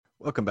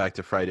Welcome back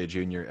to Friday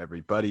Junior,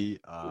 everybody.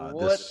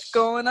 What's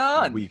going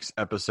on? Week's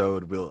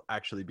episode will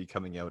actually be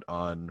coming out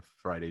on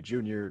Friday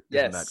Junior.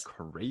 Yes. Isn't that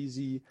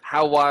crazy?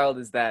 How wild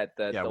is that?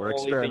 That Yeah, the we're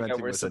only thing that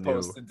experimenting we're with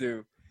supposed to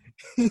do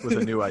with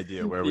a new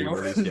idea where we The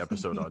release the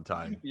episode on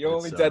time. the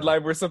only It's,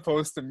 deadline we're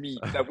supposed to meet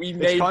that we it's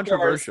made for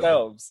controversial.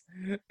 ourselves.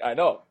 I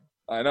know.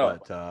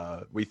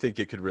 But we think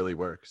it could really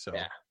work. So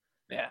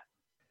Yeah.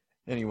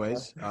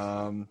 anyways,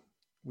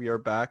 we are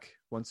back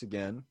once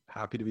again.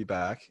 Happy to be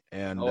back,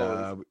 and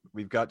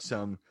we've got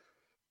some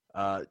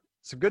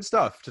good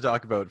stuff to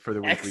talk about for the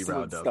weekly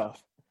Excellent roundup.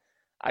 stuff,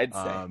 I'd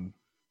say.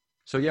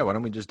 So yeah, why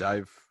don't we just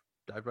dive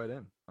right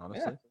in?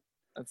 Honestly, Yeah,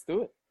 let's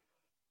do it.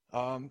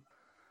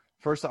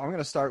 First, I'm going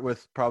to start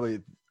with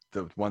probably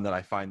the one that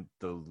I find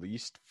the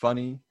least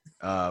funny,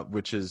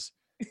 which is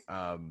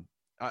I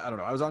don't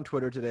know. I was on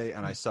Twitter today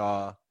and I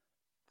saw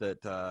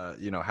that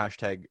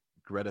hashtag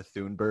Greta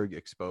Thunberg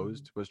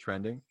exposed was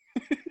trending,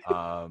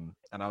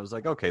 and I was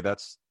like, okay,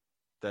 that's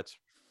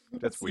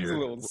weird. A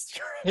little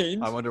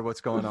strange. I wonder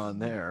what's going on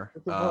there.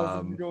 What the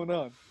hell is going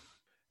on?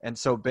 And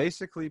so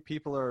basically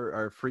people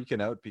are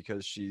freaking out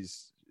because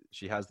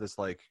she has this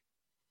like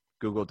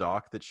Google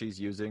Doc that she's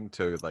using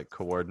to like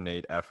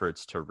coordinate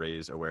efforts to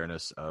raise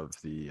awareness of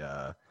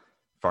the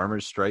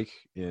farmers strike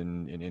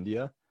in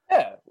India.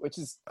 Yeah, which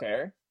is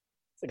fair.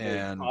 It's a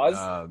great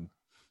cause.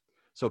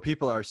 So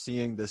people are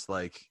seeing this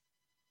like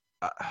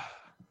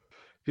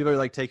people are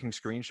like taking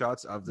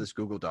screenshots of this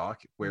Google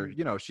Doc where,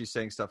 she's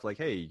saying stuff like,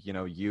 hey,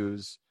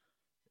 use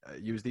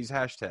these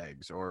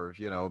hashtags, or,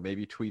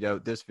 maybe tweet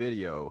out this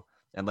video,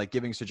 and like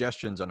giving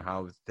suggestions on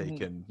how they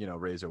can,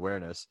 raise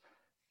awareness.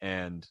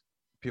 And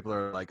people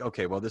are like,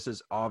 okay, well, this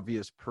is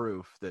obvious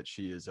proof that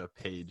she is a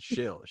paid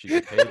shill. She's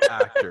a paid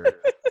actor.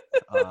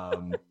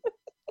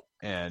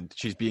 And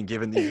she's being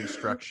given these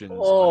instructions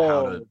on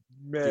how to do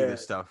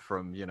this stuff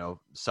from,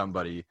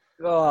 somebody.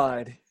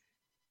 God.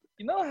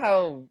 You know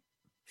how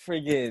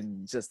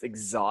friggin' just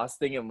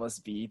exhausting it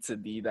must be to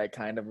be that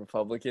kind of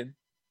Republican?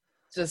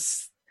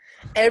 Just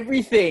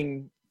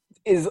everything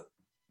is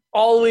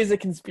always a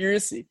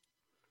conspiracy.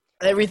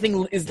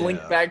 Everything is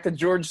linked back to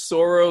George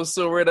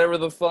Soros or whatever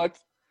the fuck.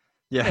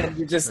 Yeah. And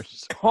you're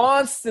just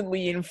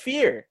constantly in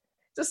fear.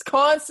 Just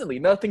constantly.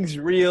 Nothing's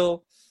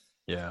real.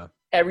 Yeah.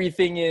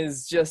 Everything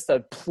is just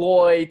a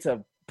ploy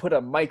to put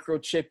a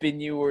microchip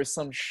in you or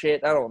some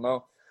shit. I don't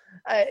know.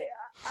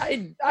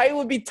 I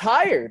would be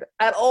tired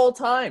at all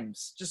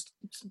times. Just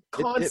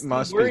constantly It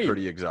must worried. be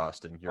pretty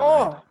exhausting. You're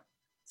right.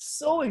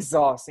 So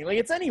exhausting. Like,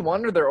 it's any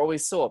wonder they're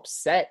always so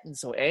upset and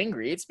so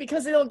angry. It's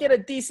because they don't get a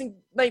decent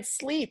night's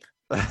sleep.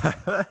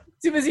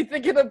 Too busy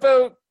thinking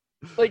about,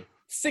 like,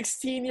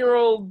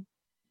 16-year-old,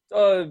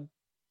 I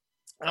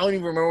don't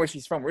even remember where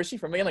she's from. Where's she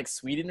from? Again, like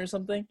Sweden or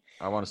something?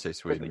 I want to say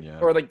Sweden, yeah.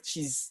 Or, like,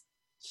 she's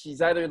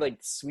either, like,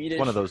 Swedish.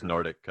 One of those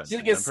Nordic countries.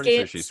 Like I'm pretty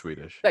sure she's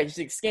Swedish. Like, she's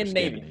like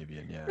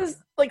Scandinavian. Yeah. There's,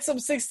 like, some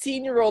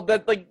 16-year-old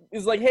that, like,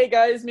 is like, hey,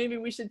 guys, maybe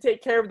we should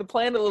take care of the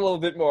planet a little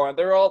bit more. And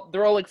they're all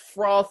like,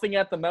 frothing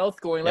at the mouth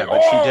going, like,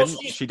 but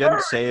she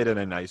didn't say it in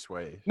a nice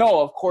way. No,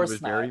 of course not.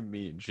 She was very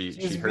mean. She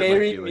was hurt my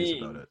very feelings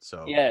mean. about it.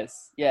 So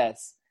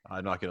Yes.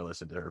 I'm not going to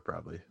listen to her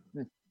probably.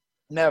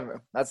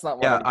 Never. That's not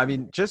what I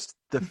mean, just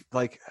the,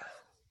 like,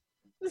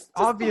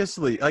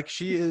 obviously, like,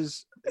 she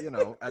is,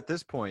 at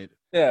this point,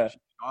 she's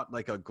not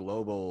like a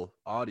global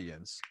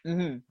audience,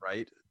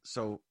 right?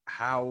 So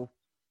how,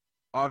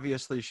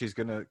 obviously, she's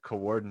going to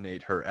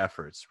coordinate her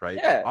efforts, right?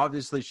 Yeah.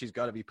 Obviously, she's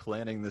got to be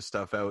planning this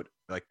stuff out,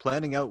 like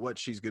planning out what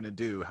she's going to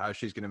do, how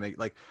she's going to make,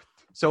 like,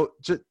 so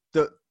just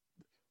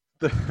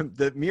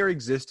the mere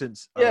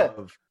existence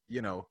of,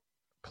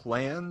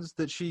 plans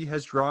that she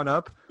has drawn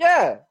up.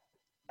 Yeah.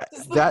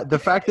 That the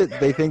fact that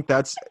they think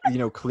that's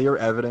clear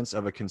evidence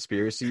of a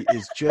conspiracy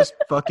is just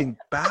fucking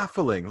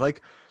baffling.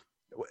 Like,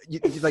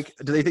 like,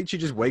 do they think she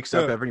just wakes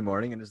up every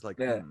morning and is like,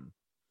 No.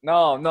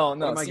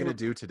 What am I going to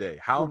do today?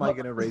 How am I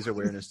going to raise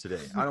awareness today?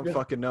 I don't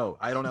fucking know.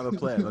 I don't have a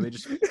plan. Let me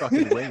just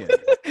fucking wing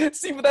it.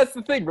 See, but that's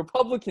the thing.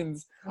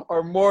 Republicans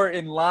are more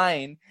in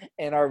line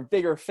and are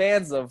bigger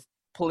fans of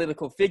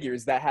political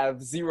figures that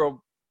have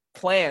zero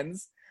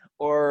plans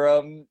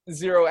or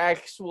zero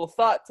actual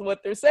thought to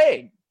what they're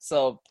saying.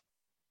 So,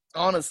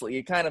 honestly,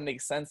 it kind of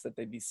makes sense that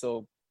they'd be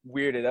so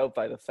weirded out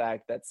by the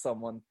fact that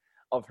someone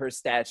of her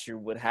stature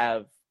would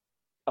have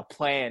a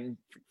plan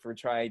for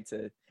trying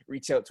to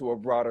reach out to a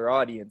broader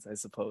audience, I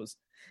suppose.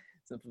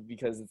 Simply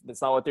because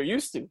that's not what they're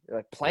used to. They're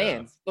like,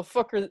 plans? The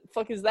fuck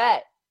is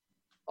that?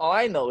 All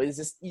I know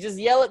is you just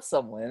yell at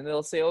someone and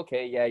they'll say,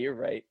 okay, yeah, you're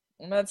right.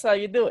 And that's how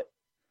you do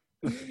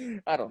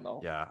it. I don't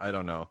know. Yeah, I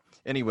don't know.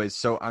 Anyways,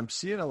 so I'm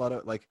seeing a lot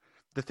of, like,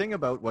 the thing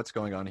about what's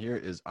going on here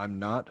is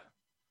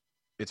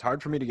it's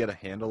hard for me to get a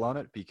handle on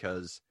it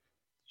because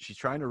she's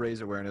trying to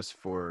raise awareness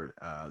for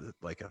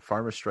like a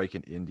farmer strike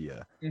in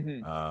India.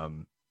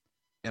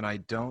 And I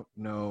don't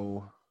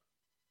know,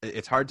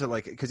 it's hard to,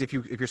 like, because if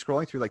you're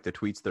scrolling through like the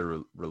tweets that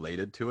are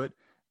related to it,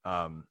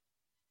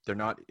 they're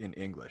not in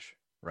English,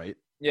 right?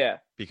 Yeah,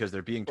 because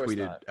they're being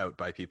tweeted out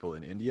by people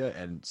in India,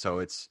 and so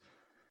it's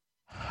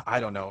I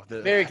don't know.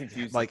 Very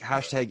confusing. Like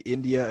hashtag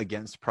India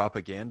against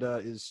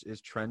propaganda is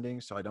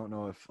trending. So I don't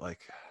know if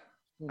like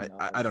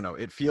I don't know.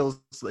 It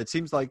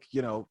seems like,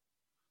 you know,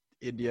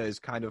 India is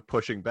kind of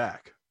pushing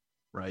back,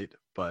 right?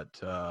 But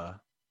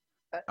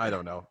I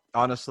don't know.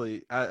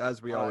 Honestly,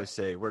 as we always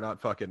say, we're not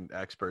fucking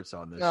experts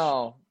on this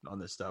No. on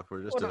this stuff.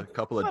 We're just a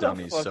couple of what a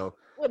dummies. fuck- So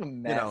What a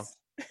mess. you know,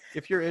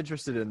 if you're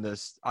interested in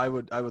this, I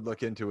would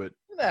look into it.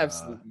 An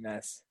absolute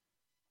mess.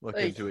 Look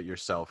Like- into it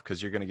yourself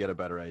because you're going to get a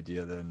better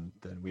idea than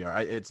we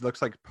are. It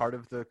looks like part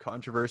of the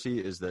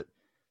controversy is that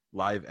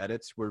live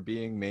edits were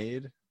being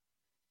made.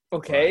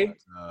 Okay.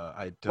 But,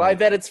 I don't.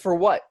 Live edits for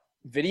what?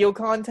 Video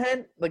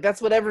content? Like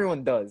that's what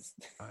everyone does.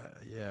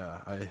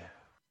 Yeah,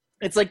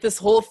 It's like this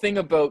whole thing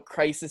about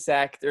crisis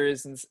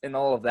actors and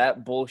all of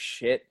that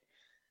bullshit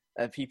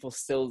that people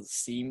still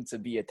seem to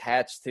be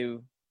attached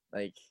to.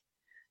 Like,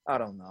 I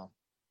don't know.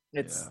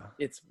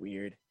 It's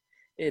weird.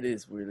 It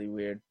is really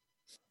weird.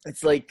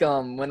 It's like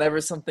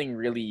whenever something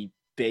really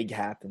big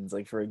happens,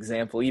 like for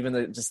example,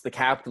 even just the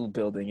Capitol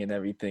building and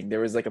everything, there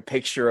was like a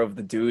picture of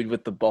the dude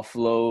with the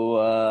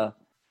buffalo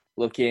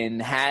looking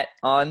hat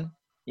on,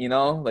 you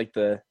know, like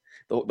the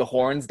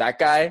horns, that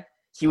guy.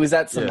 He was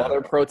at some other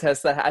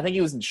protest that I think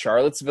he was in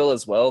Charlottesville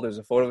as well. There's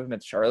a photo of him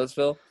at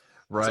Charlottesville.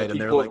 Right, so and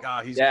they're like,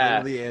 he's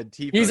clearly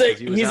Antifa.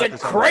 He's a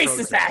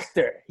crisis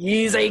actor.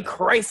 He's a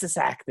crisis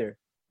actor.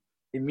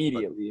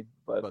 Immediately,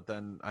 but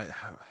then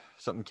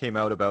something came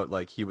out about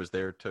like he was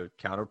there to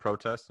counter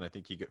protest, and I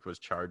think he was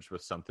charged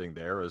with something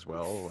there as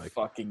well. Like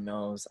fucking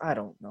knows. I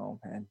don't know,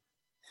 man.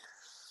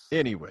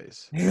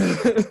 Anyways,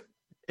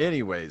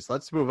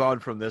 let's move on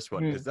from this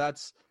one because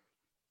that's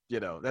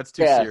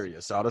too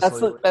serious.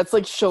 Honestly, that's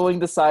like showing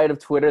the side of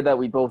Twitter that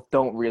we both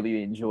don't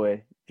really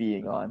enjoy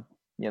being on.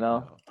 You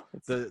know,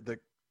 the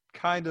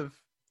kind of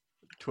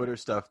Twitter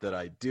stuff that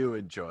I do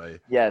enjoy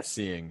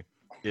seeing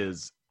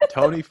is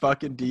Tony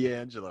fucking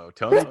D'Angelo.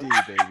 Tony D,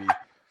 baby.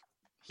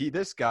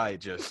 This guy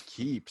just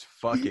keeps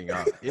fucking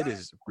up. It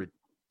is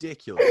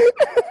ridiculous.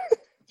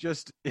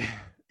 Just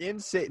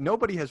insane.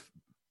 Nobody has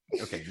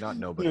not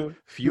nobody.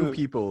 Few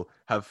people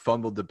have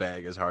fumbled the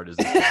bag as hard as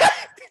this guy.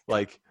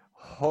 Like,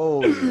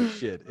 holy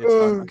shit. It's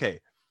okay.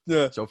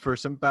 Yeah. So for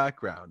some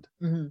background,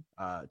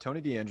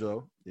 Tony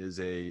D'Angelo is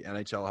a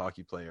NHL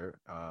hockey player.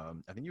 I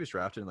think he was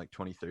drafted in like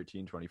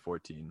 2013,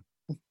 2014.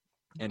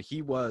 And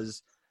he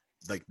was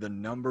like the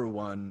number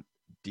one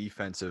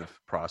defensive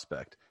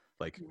prospect,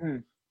 like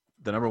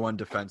the number one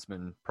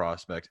defenseman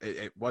prospect.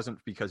 It wasn't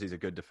because he's a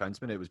good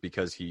defenseman. It was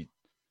because he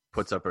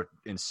puts up an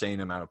insane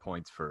amount of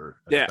points for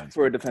a defenseman.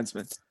 For a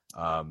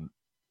defenseman.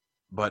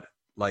 But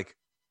like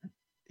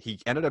he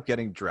ended up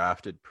getting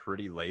drafted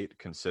pretty late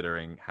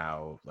considering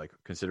how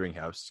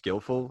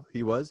skillful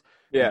he was.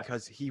 Yeah.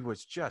 Because he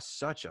was just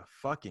such a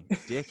fucking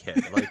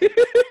dickhead. Like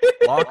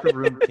locker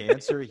room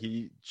cancer.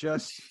 His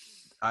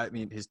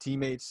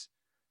teammates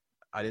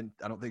I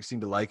don't think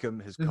seemed to like him.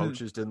 His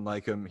coaches didn't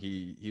like him.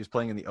 He was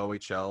playing in the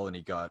OHL and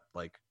he got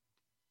like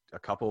a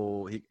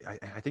couple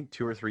I think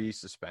 2 or 3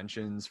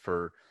 suspensions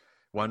for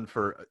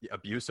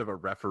abuse of a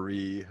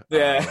referee.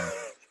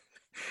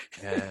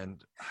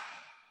 And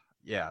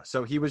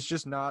so he was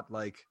just not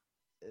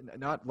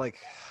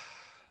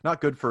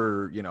good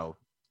for,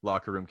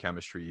 locker room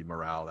chemistry,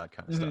 morale, that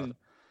kind of stuff.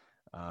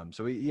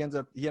 So he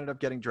ended up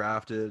getting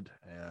drafted,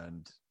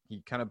 and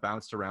he kind of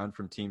bounced around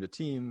from team to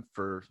team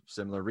for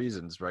similar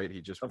reasons, right?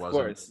 He just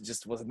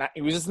wasn't.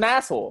 He was just an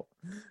asshole.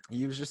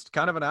 He was just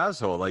kind of an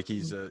asshole. Like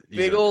he's a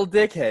old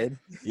dickhead.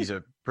 He's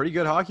a pretty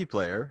good hockey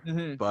player,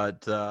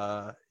 but just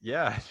a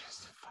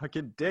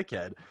fucking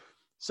dickhead.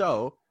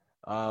 So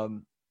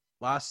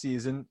last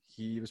season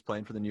he was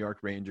playing for the New York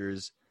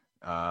Rangers,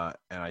 and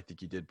I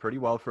think he did pretty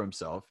well for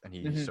himself. And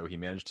he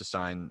managed to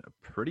sign a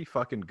pretty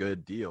fucking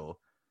good deal,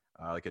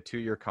 like a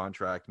 2-year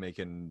contract,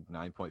 making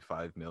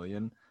 $9.5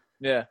 million.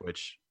 Yeah,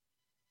 which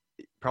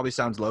probably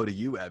sounds low to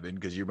you, Evan,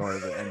 because you're more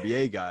of an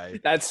NBA guy.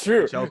 That's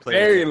true.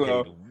 Very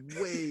low.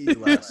 Way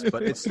less,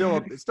 but it's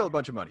still a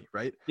bunch of money,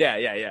 right?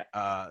 Yeah.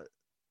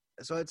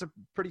 So it's a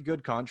pretty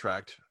good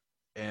contract,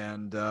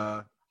 and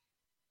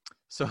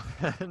so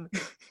then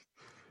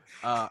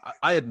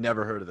I had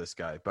never heard of this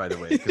guy, by the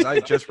way, because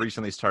I just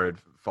recently started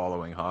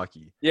following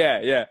hockey.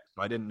 Yeah.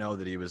 So I didn't know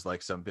that he was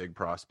like some big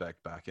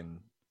prospect back in,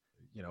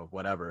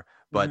 whatever.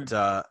 But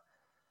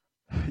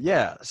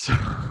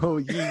so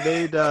he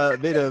made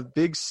a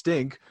big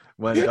stink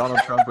when Donald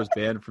Trump was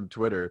banned from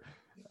Twitter.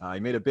 He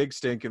made a big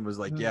stink and was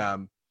like,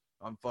 I'm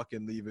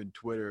fucking leaving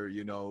Twitter,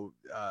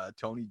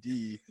 Tony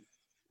D.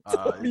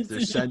 They're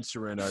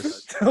censoring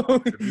us. They're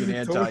being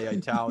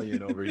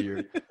anti-Italian over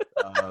here.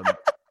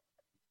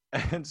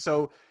 And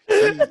so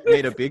he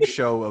made a big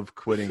show of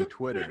quitting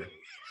Twitter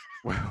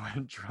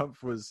when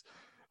Trump was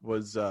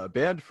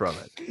banned from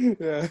it.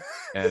 Yeah.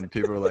 And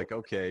people were like,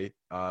 okay,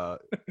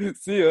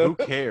 see ya. Who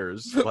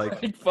cares?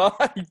 Like,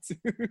 bye,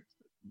 dude.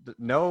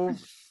 No,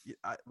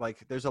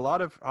 there's a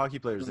lot of hockey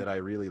players that I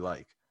really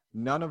like.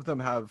 None of them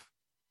have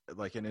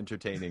like an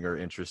entertaining or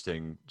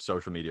interesting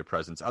social media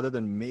presence other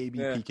than maybe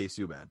PK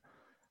Subban.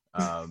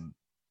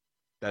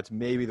 That's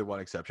maybe the one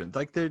exception.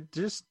 Like they're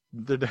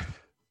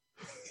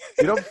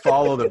You don't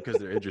follow them because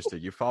they're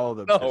interesting. You follow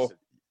them No.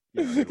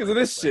 you Because of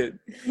this shit.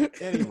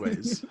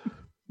 Anyways,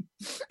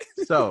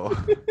 so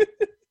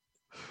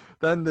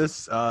then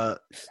this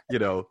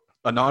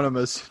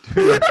anonymous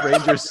New York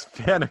Rangers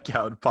fan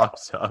account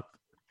pops up.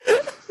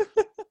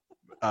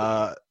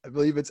 I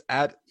believe it's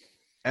at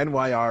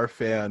NYR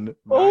fan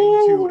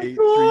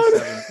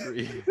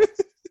 928373.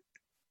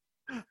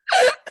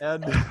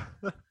 And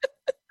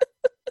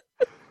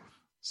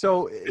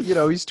so,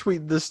 he's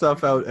tweeting this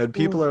stuff out, and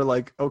people are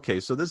like, okay,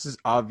 so this is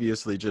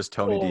obviously just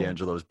Tony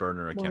D'Angelo's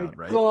burner account,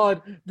 right?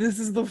 God, this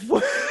is the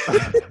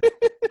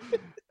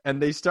and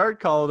they start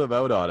calling him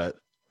out on it.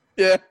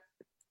 Yeah.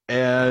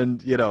 And,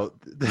 the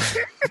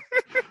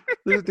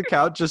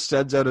account just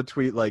sends out a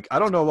tweet like, I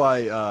don't know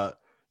why,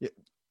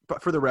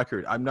 but for the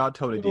record, I'm not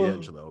Tony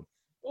D'Angelo.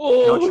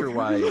 Not sure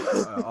why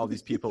all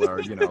these people are,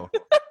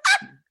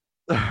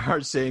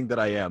 are saying that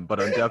I am,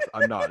 but I'm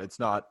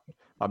not.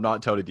 I'm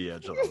not Tony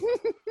D'Angelo.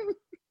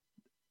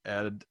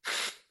 And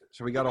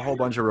so we got a whole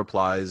bunch of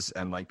replies,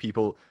 and like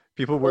people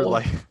were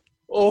like,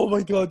 oh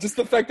my God, just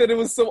the fact that it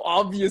was so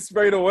obvious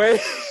right away.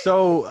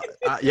 So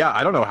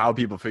I don't know how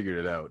people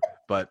figured it out,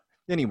 but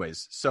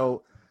anyways,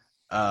 so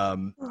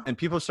and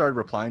people started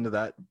replying to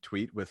that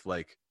tweet with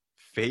like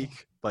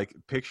fake like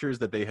pictures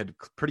that they had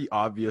pretty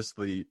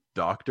obviously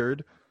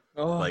doctored.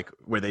 Like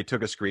where they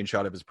took a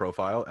screenshot of his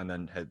profile and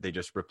then they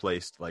just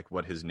replaced like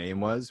what his name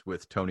was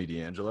with Tony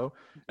D'Angelo,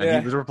 and he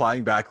was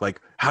replying back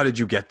like, "How did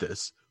you get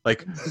this?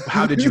 Like,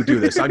 how did you do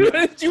this? How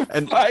did you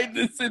find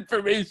this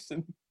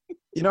information?"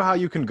 You know how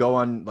you can go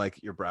on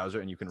like your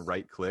browser and you can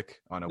right click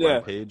on a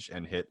web page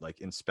and hit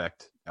like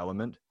inspect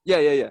element?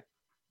 Yeah.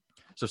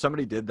 So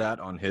somebody did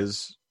that on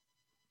his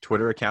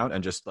Twitter account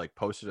and just like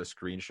posted a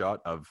screenshot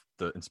of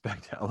the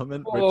inspect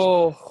element, which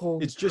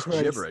it's just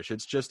gibberish.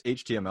 It's just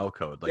HTML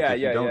code. Like if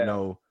you don't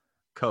know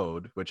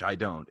code, which I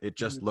don't, it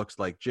just looks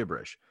like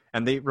gibberish.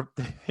 And they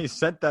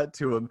sent that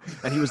to him,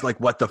 and he was like,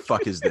 "What the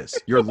fuck is this?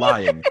 You're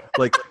lying!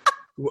 Like,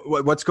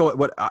 what's going?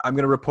 What? I'm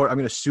gonna report. I'm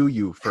gonna sue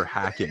you for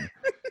hacking."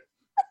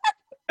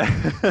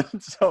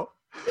 So,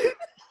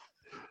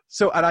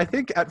 and I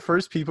think at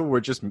first people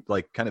were just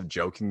like kind of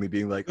jokingly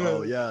being like,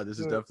 "Oh yeah, this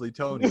is definitely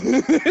Tony."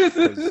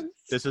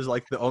 This is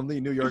like the only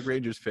New York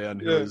Rangers fan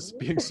who is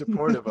being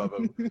supportive of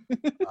him.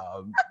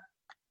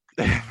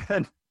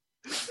 And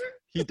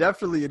he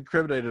definitely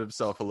incriminated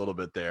himself a little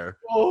bit there.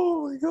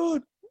 Oh my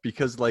God!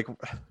 Because like,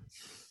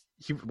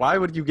 why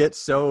would you get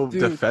so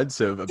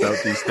defensive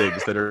about these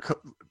things that are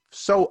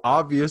so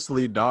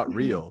obviously not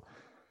real?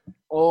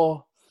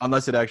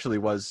 Unless it actually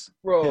was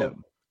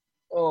him.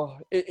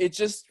 It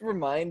just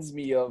reminds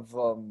me of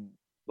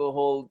the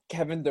whole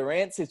Kevin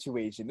Durant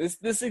situation. This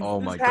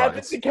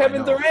happened to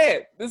Kevin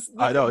Durant.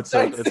 I know it's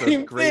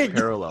a great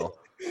parallel.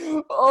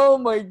 Oh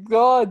my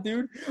God,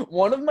 dude!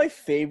 One of my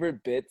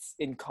favorite bits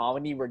in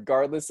comedy,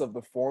 regardless of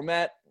the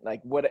format,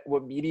 like what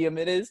medium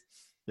it is,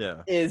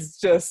 is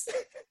just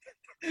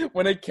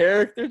when a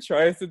character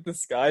tries to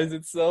disguise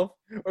itself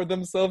or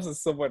themselves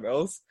as someone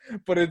else,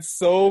 but it's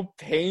so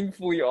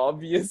painfully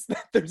obvious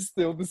that they're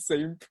still the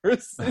same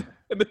person.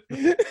 That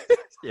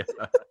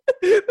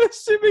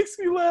shit makes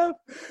me laugh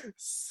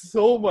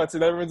so much,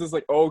 and everyone's just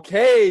like,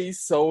 "Okay,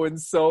 so and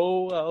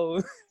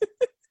so."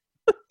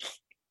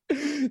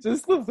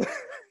 Just the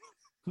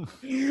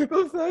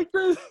fact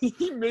that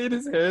he made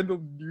his handle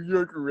New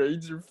York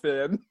Ranger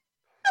fan.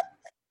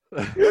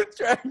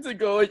 Trying to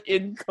go like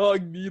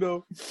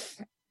incognito.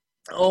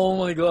 Oh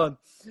my God,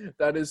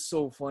 that is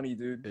so funny,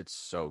 dude. It's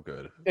so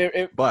good.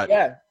 It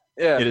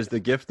is the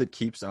gift that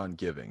keeps on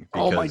giving.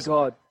 Oh my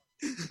God.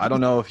 I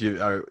don't know if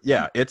you are.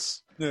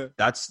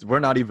 We're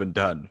not even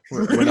done.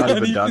 We're not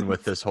even done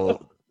with this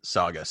whole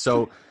saga.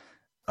 So,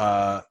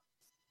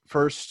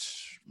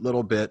 first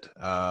little bit,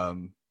 I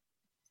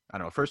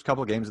don't know, first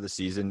couple of games of the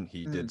season,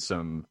 he did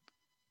some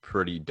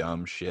pretty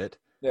dumb shit.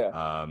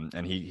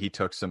 And he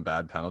took some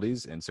bad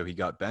penalties, and so he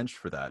got benched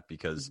for that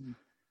because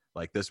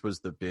like this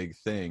was the big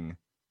thing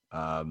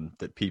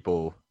that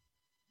people,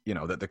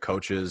 that the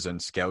coaches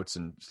and scouts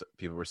and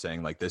people were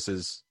saying, like, this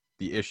is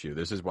the issue.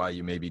 This is why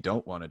you maybe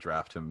don't want to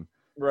draft him.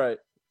 Right.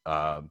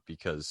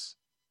 Because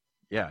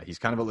he's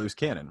kind of a loose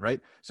cannon, right?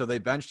 So they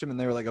benched him, and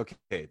they were like,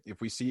 okay,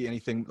 if we see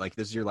anything like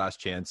this is your last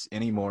chance,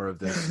 any more of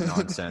this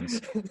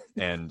nonsense,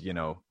 and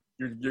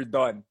you're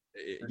done.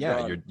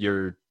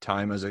 Your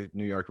time as a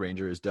New York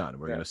Ranger is done.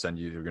 We're gonna send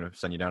you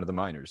down to the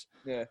minors.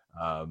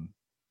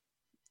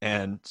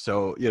 And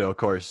so of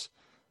course,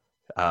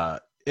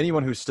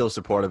 anyone who's still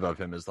supportive of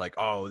him is like,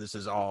 oh, this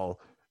is all.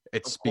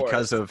 It's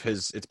because of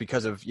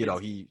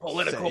he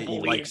political he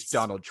beliefs, likes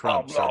Donald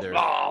Trump, blah, blah,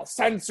 blah,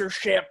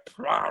 censorship,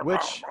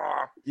 which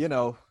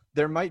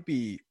there might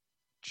be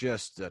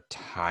just a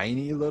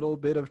tiny little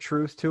bit of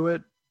truth to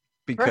it.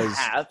 Because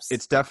perhaps.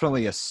 It's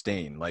definitely a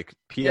stain. Like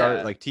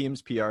PR, like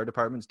teams' PR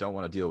departments don't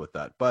want to deal with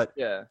that. But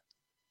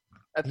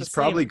he's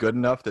probably good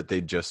enough that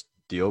they just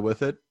deal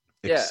with it.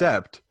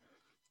 Except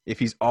if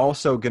he's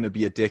also going to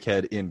be a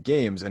dickhead in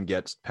games and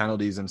gets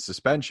penalties and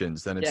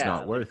suspensions, then it's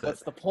not worth it.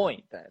 What's the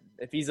point then?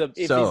 If he's a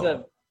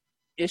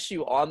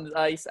issue on the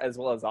ice as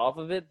well as off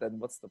of it, then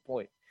what's the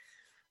point?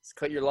 Just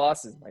cut your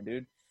losses, my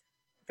dude.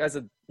 Guy's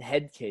a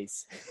head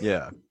case.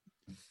 Yeah.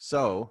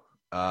 So,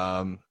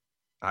 I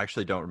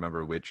actually don't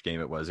remember which game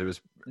it was. It was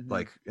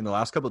like in the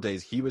last couple of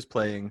days, he was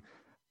playing.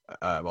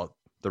 The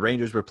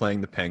Rangers were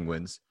playing the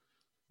Penguins,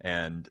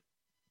 and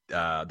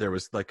there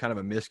was like kind of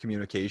a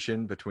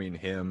miscommunication between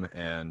him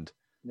and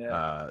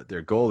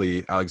their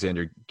goalie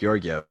Alexander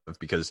Georgiev,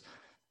 because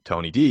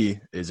Tony D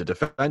is a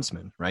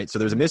defenseman, right? So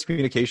there's a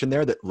miscommunication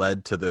there that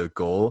led to the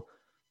goal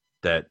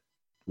that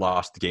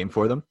lost the game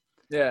for them.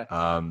 Yeah.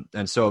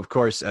 And so, of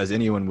course, as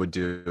anyone would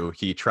do,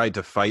 he tried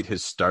to fight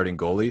his starting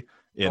goalie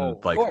in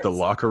the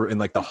locker, in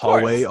like the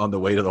hallway on the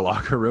way to the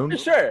locker room.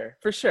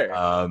 For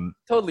sure.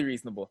 Totally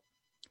reasonable.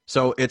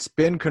 So it's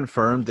been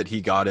confirmed that they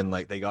got in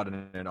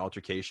an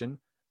altercation.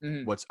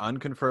 Mm-hmm. What's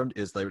unconfirmed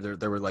is there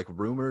were like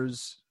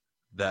rumors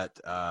that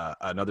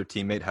another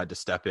teammate had to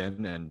step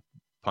in and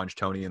punch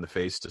Tony in the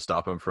face to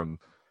stop him from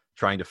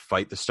trying to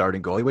fight the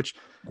starting goalie, which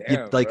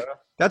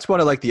that's one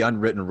of like the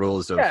unwritten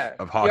rules of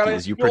hockey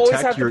is you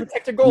protect your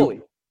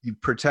goalie. You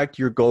protect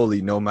your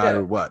goalie no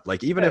matter what.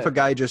 Like even if a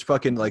guy just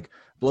fucking like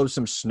blows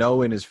some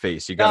snow in his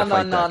face, you gotta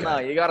fight that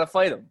guy. No, you gotta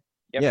fight him.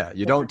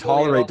 You don't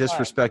tolerate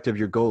disrespect of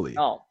your goalie.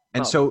 No.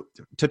 So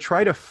to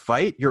try to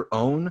fight your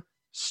own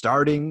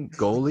starting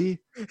goalie,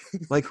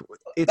 like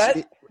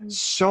it's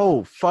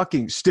so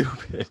fucking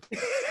stupid.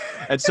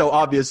 And so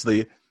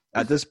obviously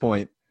at this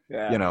point,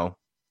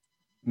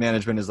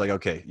 management is like,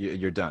 okay,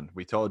 you're done.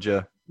 We told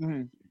you,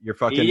 you're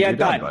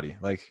done, buddy.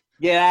 Like,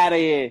 get out of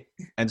here.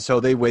 And so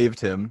they waived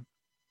him.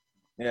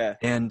 Yeah.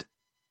 And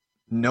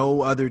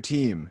no other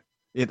team,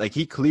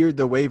 he cleared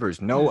the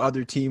waivers. No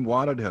other team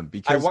wanted him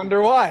because I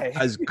wonder why.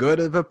 As good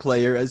of a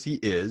player as he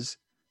is,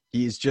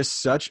 he's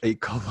just such a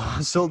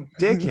colossal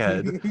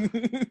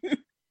dickhead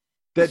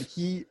that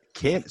he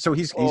can't. So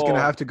he's going to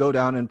have to go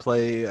down and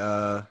play.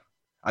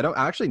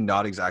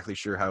 Not exactly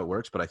sure how it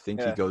works, but I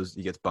think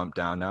he gets bumped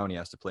down now and he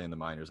has to play in the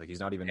minors. Like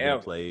he's not even going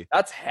to play.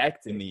 That's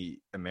hectic. In the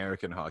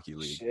American Hockey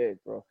League.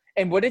 Shit, bro.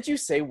 And what did you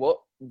say?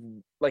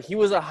 He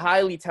was a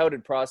highly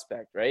touted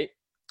prospect, right?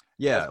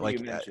 Yeah. Like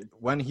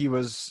when he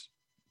was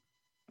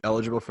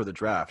eligible for the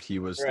draft, he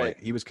was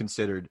he was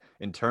considered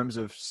in terms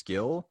of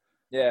skill.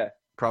 Yeah.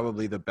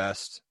 Probably the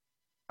best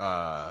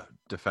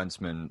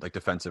defenseman, like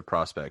defensive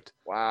prospect.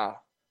 Wow.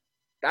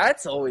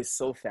 That's always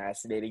so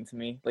fascinating to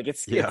me. Like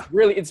it's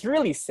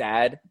really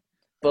sad.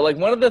 But like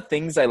one of the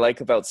things I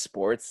like about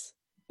sports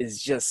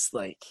is just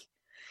like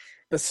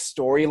the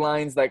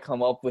storylines that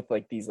come up with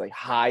like these like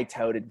high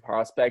touted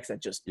prospects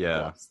that just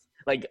bust.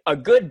 Like a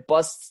good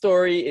bust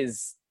story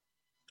is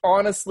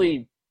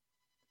honestly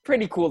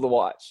pretty cool to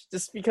watch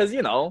just because,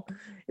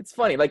 it's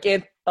funny. Like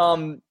in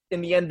the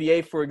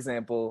NBA, for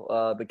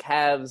example, the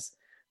Cavs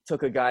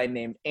took a guy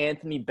named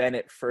Anthony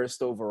Bennett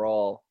first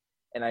overall.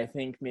 And I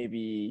think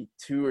maybe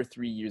 2 or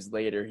 3 years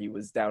later, he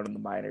was down in the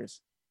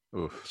minors.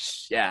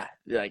 Oof. Yeah.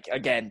 Like,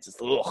 again,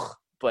 just ugh.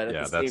 But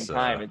at the same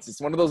time, it's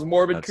just one of those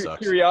morbid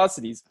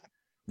curiosities.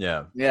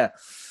 Yeah. Yeah.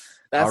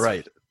 That's all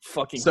right.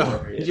 Fucking so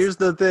hilarious. Here's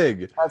the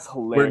thing. That's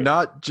hilarious. We're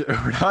not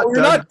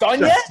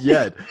done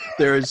yet.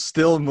 There is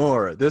still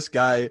more. This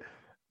guy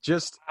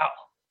just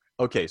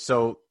okay.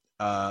 So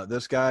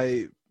this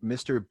guy,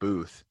 Mr.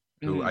 Booth,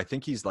 who I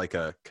think he's like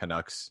a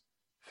Canucks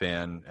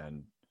fan,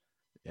 and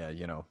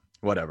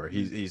whatever.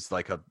 He's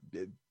like a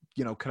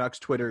Canucks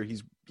Twitter.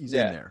 He's in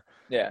there.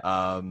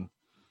 Yeah.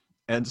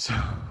 And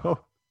so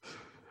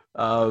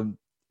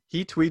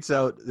he tweets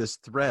out this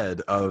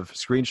thread of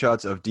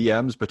screenshots of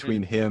DMs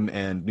between him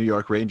and New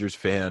York Rangers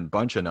fan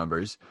bunch of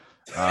numbers,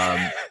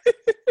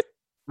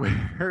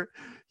 where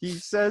he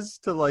says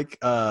to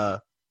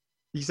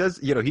he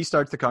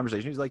starts the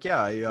conversation. He's like,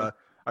 I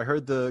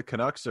heard the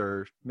Canucks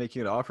are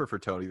making an offer for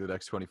Tony the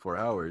next 24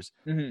 hours.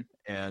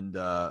 And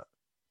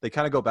they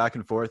kind of go back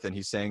and forth, and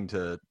he's saying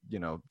to,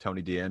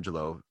 Tony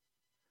DeAngelo,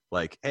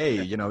 like,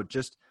 hey,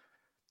 just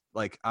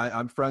like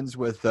I'm friends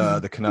with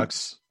the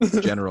Canucks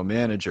general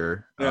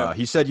manager.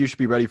 He said you should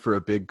be ready for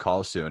a big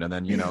call soon. And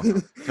then,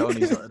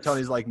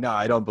 Tony's like, no,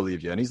 I don't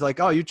believe you. And he's like,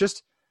 oh, you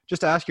just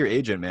ask your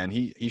agent, man.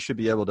 He should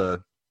be able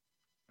to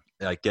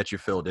like get you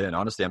filled in.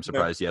 Honestly, I'm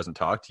surprised he hasn't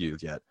talked to you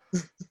yet.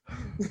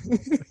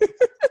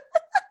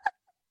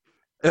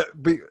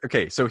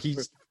 Okay, so he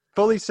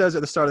fully says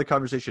at the start of the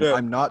conversation,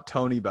 I'm not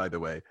Tony, by the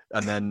way.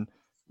 And then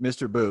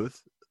Mr.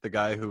 Booth, the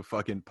guy who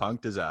fucking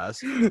punked his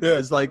ass,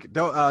 is like,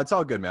 "Don't. It's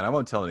all good, man. I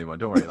won't tell anyone.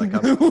 Don't worry. Like,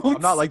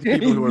 I'm not like the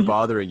people who are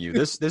bothering you.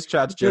 This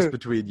chat's just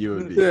between you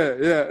and me."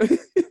 Yeah.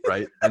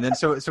 Right. And then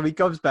so he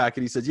comes back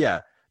and he says, "Yeah,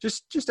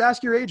 just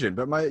ask your agent.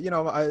 But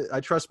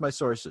I trust my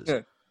sources."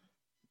 Yeah.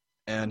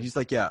 And he's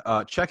like,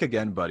 "Yeah, check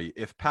again, buddy.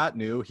 If Pat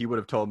knew, he would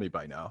have told me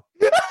by now."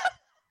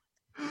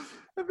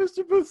 And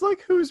Mr. Booth's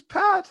like, "Who's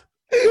Pat?"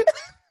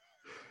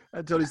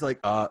 And Tony's like,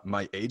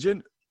 my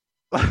agent.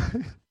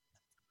 And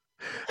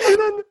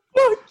then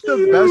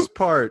the best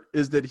part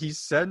is that he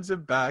sends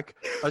him back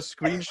a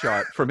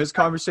screenshot from his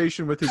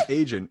conversation with his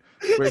agent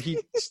where he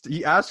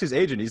asks his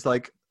agent, he's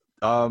like,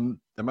 Am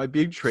I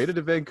being traded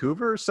to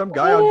Vancouver? Some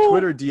guy on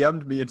Twitter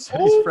DM'd me and said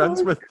he's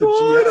friends with the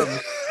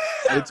GM.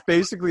 And it's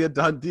basically a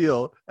done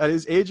deal. And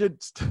his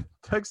agent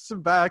texts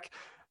him back,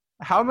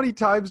 how many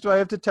times do I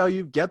have to tell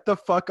you, get the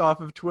fuck off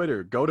of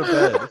Twitter, go to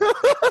bed?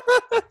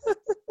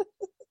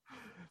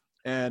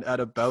 And at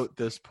about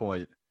this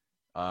point,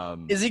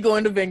 is he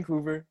going to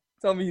Vancouver?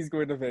 Tell me he's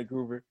going to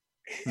Vancouver.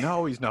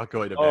 No, he's not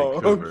going to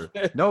Vancouver.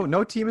 Okay.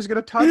 No team is going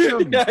to touch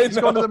him. Yeah, He's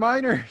going to the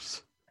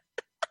minors.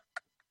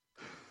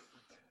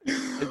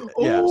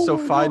 So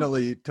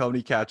finally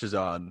Tony catches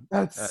on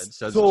and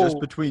says, just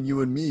between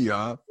you and me,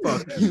 huh?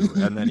 Fuck you.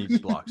 And then he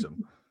blocks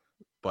him.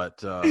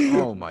 But,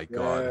 oh my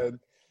God. Man,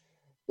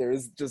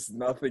 there's just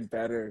nothing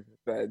better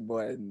than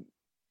when,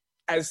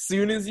 as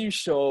soon as you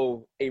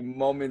show a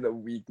moment of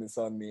weakness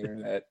on the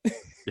internet,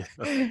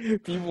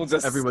 people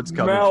just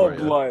smell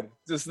blood.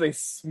 They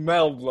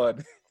smell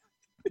blood.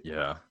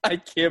 Yeah. I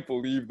can't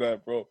believe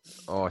that, bro.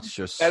 Oh, it's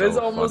just that so is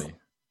almost funny.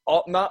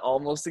 Not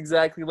almost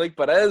exactly like,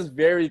 but that is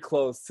very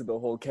close to the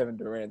whole Kevin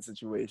Durant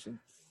situation.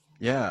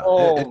 Yeah,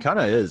 it kind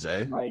of is,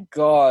 eh? My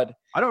God,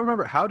 I don't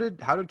remember how did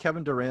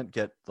Kevin Durant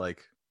get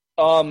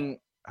how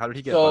did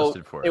he get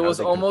busted for it? It was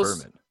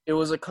almost it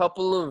was a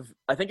couple of,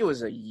 I think it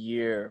was a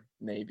year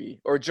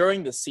maybe, or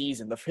during the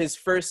season, his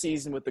first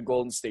season with the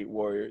Golden State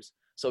Warriors.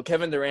 So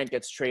Kevin Durant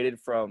gets traded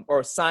from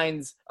or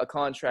signs a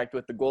contract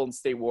with the Golden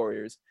State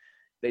Warriors.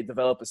 They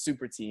develop a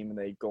super team and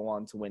they go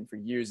on to win for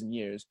years and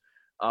years.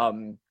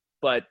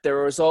 But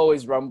there was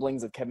always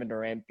rumblings of Kevin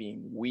Durant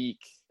being weak,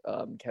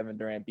 Kevin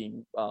Durant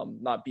being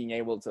not being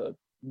able to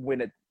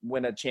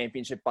win a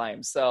championship by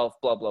himself,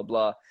 blah, blah,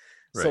 blah.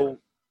 Right. So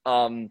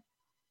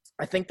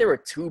I think there were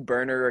two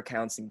burner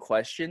accounts in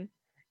question.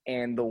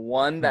 And the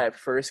one that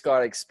first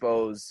got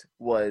exposed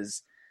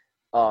was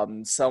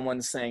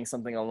someone saying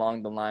something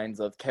along the lines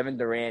of Kevin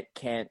Durant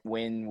can't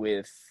win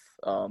with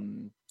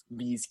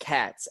these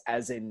cats,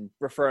 as in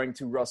referring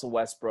to Russell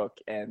Westbrook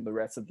and the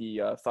rest of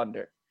the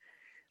Thunder.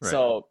 Right.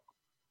 So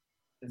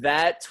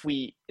that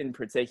tweet in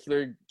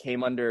particular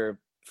came under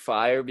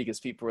fire because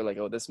people were like,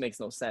 oh, this makes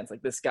no sense.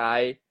 Like, this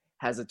guy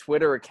has a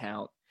Twitter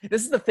account.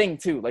 This is the thing,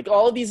 too. Like,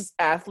 all of these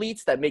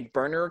athletes that make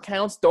burner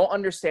accounts don't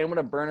understand what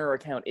a burner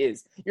account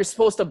is. You're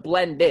supposed to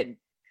blend in.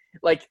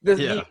 Like,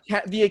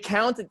 the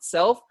account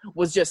itself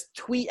was just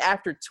tweet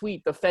after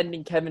tweet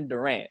defending Kevin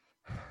Durant.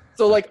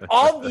 So, like,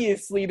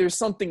 obviously there's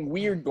something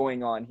weird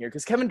going on here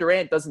because Kevin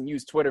Durant doesn't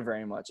use Twitter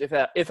very much, if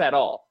at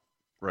all.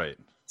 Right.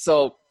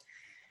 So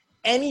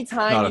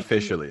anytime not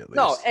officially at least.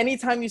 No,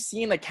 anytime you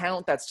see an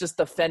account that's just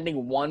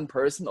defending one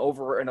person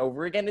over and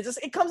over again,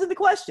 it comes into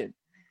question.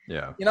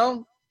 Yeah. You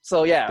know?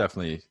 So yeah.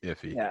 Definitely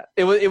iffy. Yeah.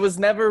 It was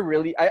never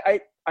really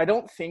I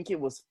don't think it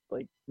was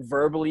like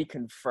verbally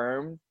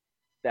confirmed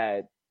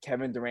that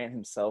Kevin Durant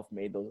himself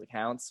made those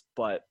accounts,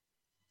 but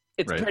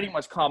it's pretty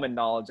much common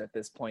knowledge at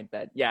this point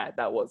that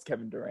that was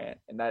Kevin Durant,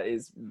 and that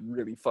is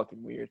really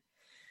fucking weird.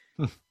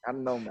 I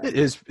don't know, man. It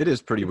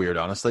is pretty weird,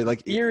 honestly.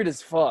 Like, weird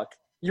as fuck.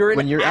 You're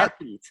an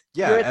athlete.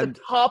 You're at the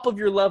top of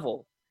your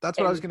level. That's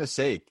what I was gonna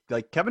say.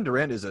 Like, Kevin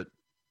Durant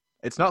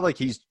it's not like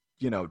he's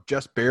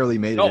just barely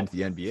made it into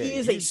the NBA. He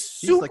is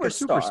he's like a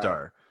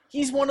superstar.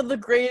 He's one of the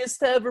greatest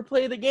to ever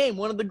play the game.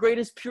 One of the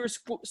greatest pure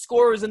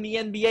scorers in the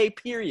NBA.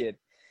 Period.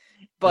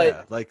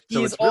 But so it's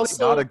really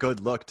also not a good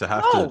look to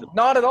have to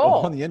not at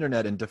all go on the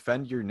internet and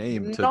defend your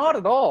name to not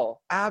at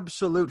all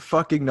absolute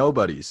fucking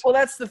nobodies. Well,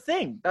 that's the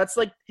thing. That's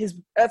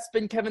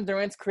been Kevin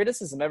Durant's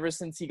criticism ever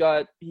since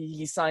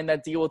he signed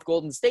that deal with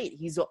Golden State.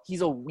 He's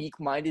a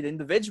weak-minded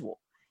individual.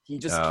 He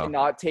just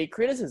cannot take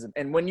criticism.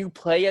 And when you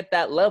play at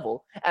that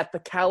level, at the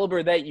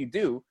caliber that you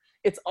do,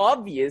 it's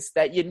obvious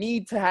that you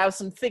need to have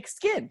some thick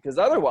skin because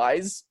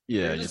otherwise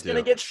you're just going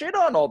to get shit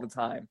on all the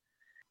time.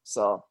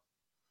 So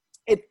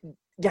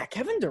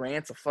Kevin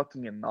Durant's a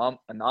fucking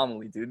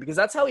anomaly, dude, because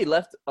that's how he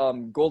left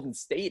Golden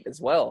State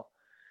as well.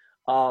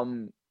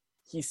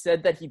 He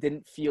said that he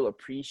didn't feel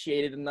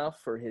appreciated enough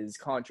for his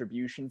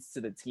contributions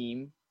to the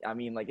team. I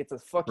mean, like, it's a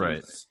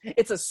fucking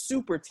it's a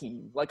super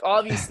team. Like,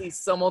 obviously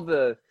some of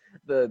the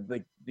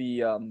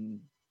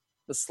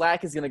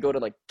slack is going to go to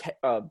like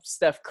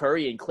Steph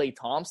Curry and Klay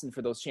Thompson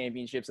for those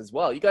championships as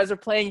well. You guys are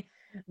playing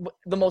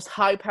the most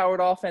high-powered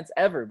offense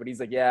ever, but he's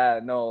like, I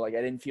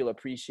didn't feel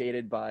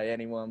appreciated by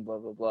anyone, blah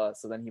blah blah.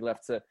 So then he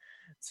left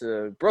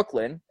to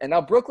Brooklyn, and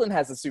now Brooklyn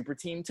has a super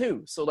team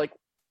too. So, like,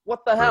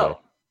 what the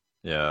hell?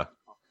 Yeah,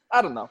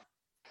 I don't know.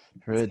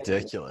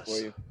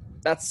 Ridiculous.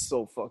 That's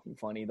so fucking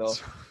funny though.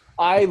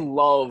 I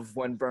love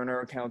when burner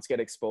accounts get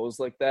exposed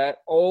like that.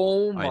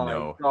 Oh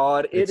my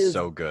god, it's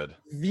so good.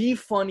 The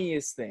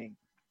funniest thing.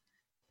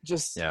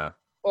 Just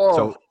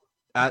So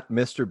at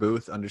Mr.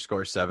 Booth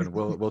 _7,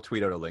 we'll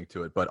tweet out a link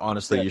to it. But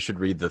honestly, you should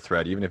read the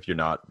thread, even if you're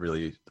not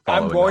really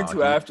following. I'm going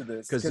to after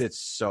this because it's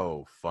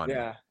so funny.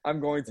 Yeah, I'm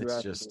going to.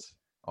 It's just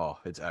this.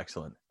 It's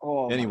excellent.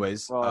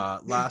 Anyways,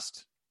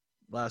 last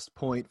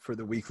point for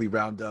the weekly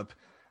roundup.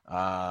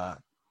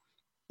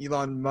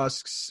 Elon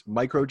Musk's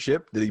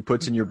microchip that he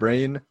puts in your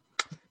brain.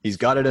 He's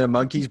got it in a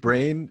monkey's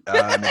brain.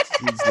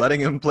 He's letting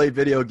him play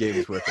video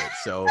games with it.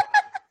 So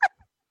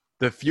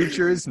The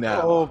future is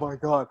now. Oh my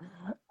god!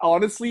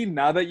 Honestly,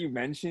 now that you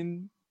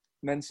mentioned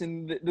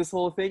this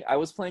whole thing, I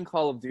was playing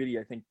Call of Duty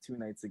I think 2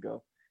 nights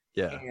ago,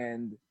 Yeah.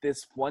 and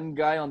this one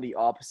guy on the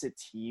opposite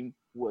team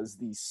was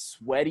the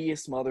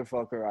sweatiest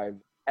motherfucker I've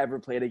ever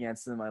played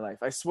against in my life.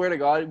 I swear to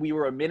God, we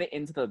were a minute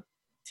into the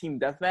team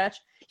deathmatch.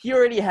 He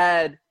already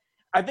had,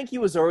 I think he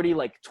was already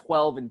like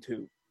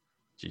 12-2.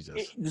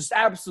 Jesus. Just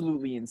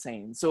absolutely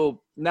insane.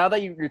 So now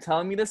that you're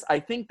telling me this, I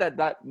think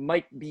that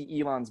might be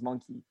Elon's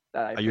monkey.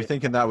 That Are you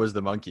thinking that was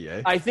the monkey,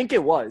 eh? I think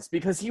it was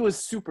because he was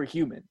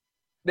superhuman.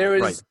 There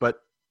is right, but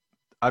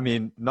I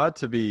mean, not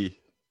to be.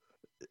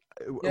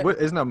 Yeah.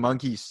 Isn't a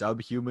monkey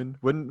subhuman?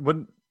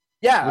 Wouldn't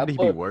yeah, he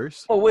be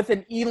worse? but with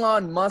an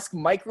Elon Musk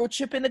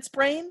microchip in its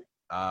brain.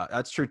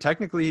 That's true.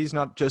 Technically, he's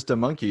not just a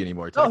monkey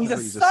anymore. No, he's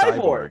a Technically,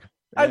 cyborg.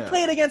 Yeah. I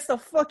played against a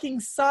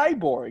fucking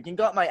cyborg and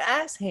got my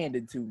ass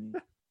handed to me.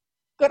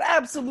 Got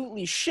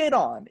absolutely shit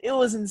on. It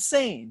was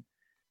insane.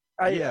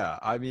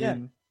 I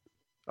mean,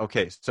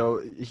 okay.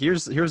 So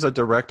here's a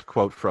direct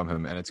quote from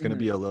him, and it's going to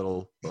be a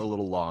little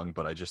long,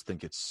 but I just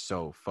think it's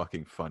so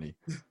fucking funny.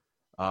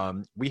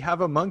 We have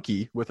a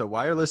monkey with a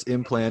wireless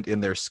implant in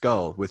their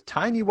skull with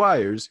tiny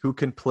wires who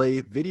can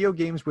play video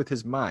games with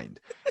his mind.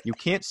 You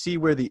can't see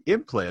where the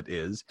implant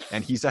is,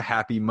 and he's a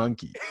happy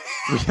monkey.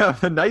 We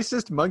have the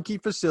nicest monkey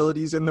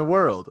facilities in the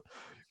world.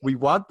 We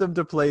want them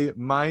to play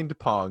mind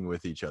pong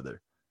with each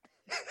other.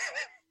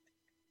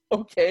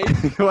 Okay.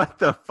 What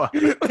the fuck?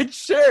 Like,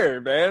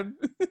 sure, man.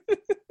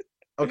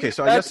 Okay,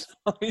 so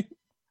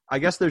I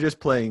guess they're just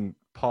playing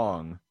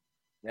pong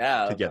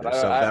together.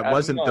 So that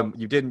wasn't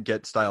you didn't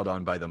get styled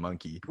on by the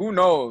monkey. Who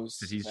knows?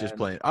 Because he's just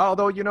playing.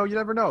 Although, you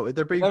never know.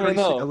 They're being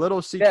a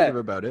little secretive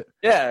about it.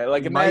 Yeah,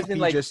 like imagine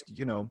like just,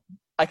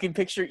 I can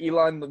picture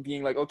Elon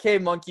being like, okay,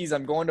 monkeys,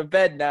 I'm going to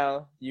bed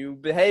now. You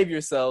behave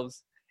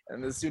yourselves.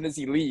 And as soon as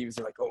he leaves,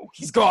 they're like, oh,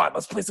 he's gone.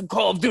 Let's play some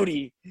Call of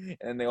Duty.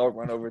 And they all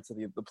run over to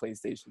the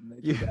PlayStation.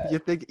 You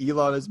think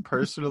Elon is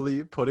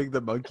personally putting the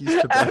monkeys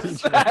to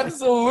bed?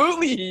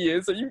 Absolutely he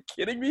is. Are you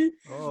kidding me?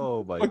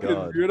 Oh, my fucking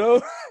God.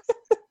 Weirdo.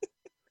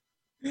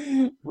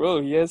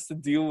 Bro, he has to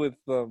deal with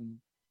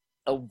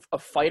a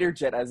fighter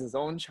jet as his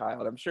own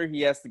child. I'm sure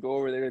he has to go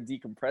over there to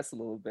decompress a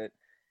little bit,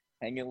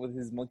 hang out with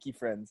his monkey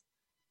friends.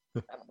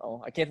 I don't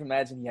know. I can't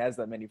imagine he has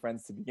that many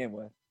friends to begin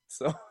with.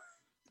 So...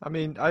 I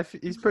mean,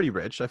 he's pretty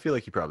rich. I feel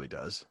like he probably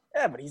does.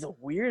 Yeah, but he's a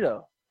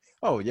weirdo.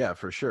 Oh, yeah,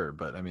 for sure.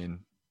 But, I mean,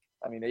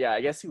 yeah,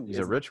 I guess he's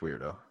a rich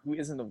weirdo. Who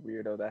isn't a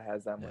weirdo that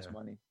has that much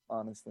money,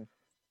 honestly?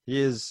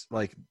 He is,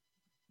 like,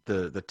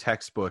 the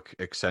textbook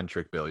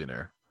eccentric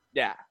billionaire.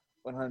 Yeah,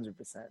 100%.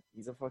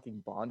 He's a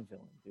fucking Bond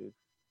villain, dude.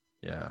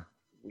 Yeah.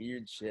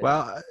 Weird shit.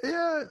 Well,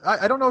 yeah,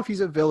 I don't know if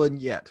he's a villain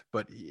yet,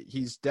 but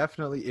he's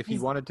definitely, if he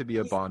wanted to be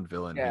a Bond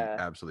villain, he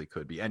absolutely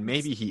could be. And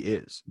maybe he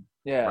is.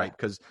 Yeah. Right?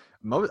 Because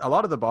a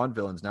lot of the Bond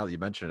villains, now that you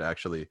mention it,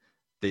 actually,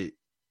 they,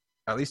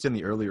 at least in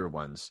the earlier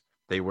ones,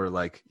 they were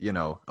like,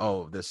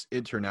 this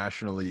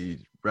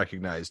internationally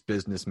recognized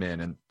businessman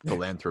and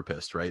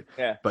philanthropist, right?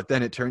 Yeah. But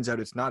then it turns out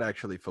it's not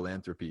actually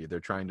philanthropy. They're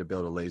trying to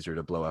build a laser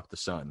to blow up the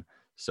sun.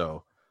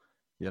 So,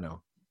 Which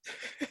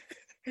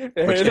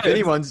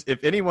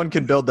if anyone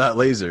can build that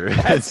laser,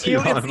 it's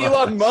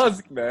Elon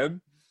Musk,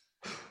 man.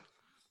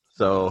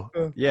 So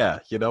yeah,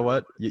 you know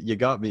what? You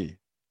got me.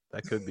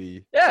 That could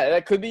be. Yeah,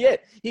 that could be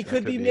it. He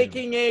could be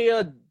making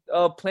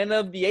a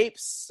Planet of the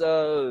Apes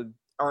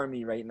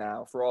army right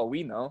now, for all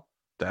we know.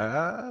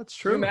 That's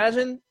true. Can you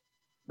imagine?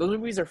 Those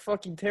movies are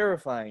fucking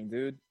terrifying,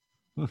 dude.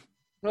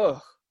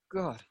 Oh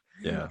God.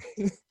 Yeah.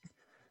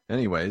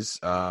 Anyways,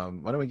 why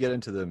don't we get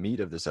into the meat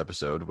of this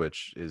episode,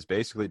 which is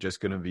basically just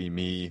going to be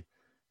me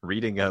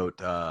reading out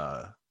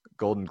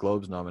Golden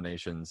Globes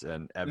nominations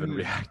and Evan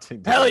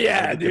reacting to Hell them.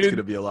 yeah, dude. It's going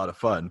to be a lot of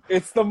fun.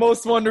 It's the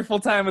most wonderful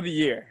time of the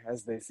year,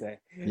 as they say.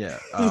 Yeah.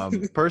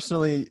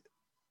 Personally,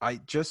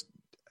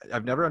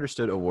 I've never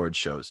understood award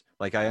shows.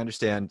 Like, I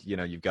understand,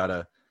 you've got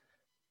to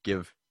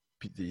give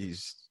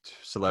these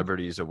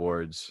celebrities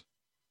awards.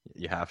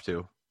 You have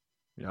to.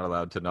 You're not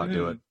allowed to not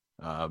do it.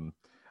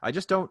 I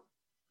just don't.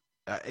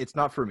 It's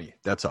not for me.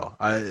 That's all.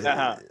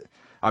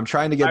 I'm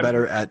trying to get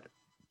better at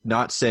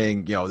not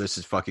saying, this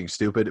is fucking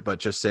stupid, but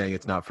just saying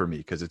it's not for me,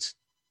 because it's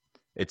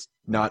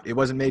not. It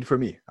wasn't made for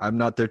me. I'm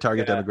not their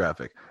target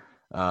demographic.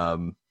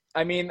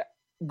 I mean,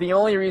 the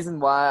only reason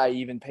why I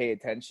even pay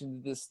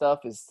attention to this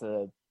stuff is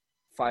to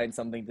find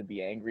something to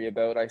be angry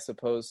about, I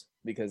suppose,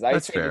 because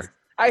That's fair.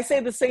 I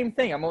say the same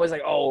thing. I'm always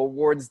like, oh,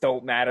 awards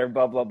don't matter,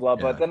 blah, blah, blah.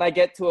 Yeah. But then I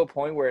get to a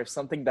point where if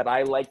something that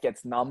I like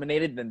gets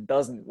nominated and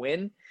doesn't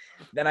win,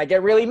 then I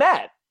get really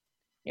mad,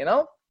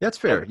 That's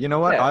fair. You know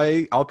what?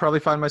 Yeah. I'll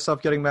probably find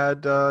myself getting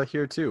mad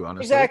here too,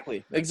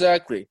 honestly.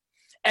 Exactly.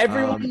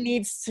 Everyone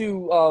needs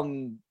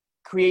to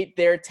create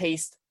their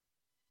taste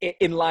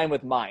in line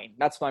with mine.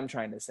 That's what I'm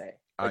trying to say.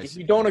 Like, if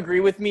you don't agree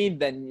with me,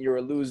 then you're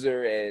a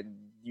loser and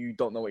you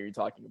don't know what you're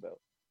talking about.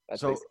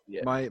 That's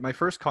my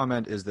first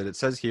comment is that it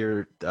says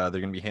here they're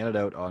going to be handed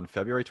out on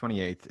February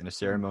 28th in a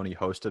ceremony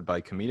hosted by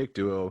comedic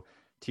duo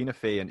Tina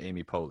Fey and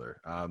Amy Poehler.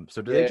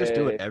 So do they just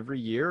do it every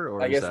year?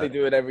 Or I guess they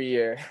do it every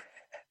year.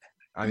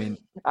 I mean,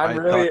 I'm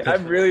I thought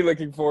that really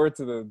looking forward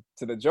to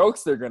the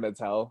jokes they're gonna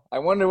tell. I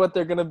wonder what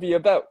they're gonna be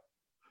about.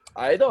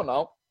 I don't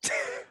know.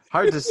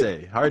 hard to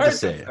say. Hard to Hard to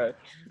say. say.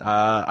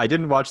 I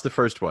didn't watch the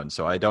first one,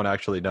 so I don't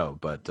actually know.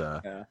 But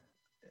Yeah.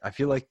 I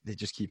feel like they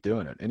just keep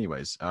doing it.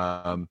 Anyways,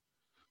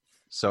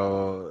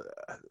 so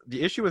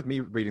the issue with me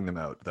reading them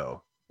out,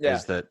 though, Yeah.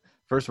 is that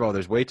first of all,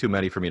 there's way too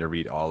many for me to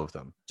read all of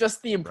them.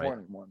 Just the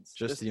important ones.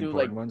 Just the do,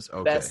 important like, ones.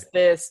 Okay.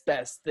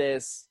 best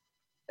this,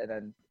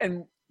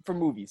 and for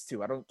movies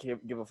too. I don't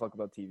give a fuck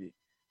about TV.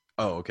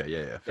 Oh, okay.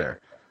 Yeah,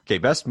 fair. Okay,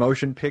 best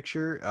motion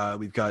picture.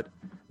 We've got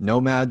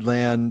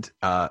Nomadland,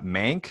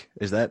 Mank.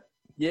 Is that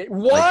Yeah.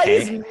 Why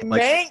is Hank?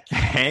 Mank?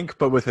 Hank,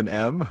 but with an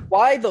M?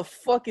 Why the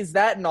fuck is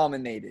that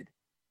nominated?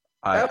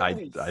 That I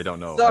movie don't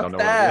know. I sucked don't know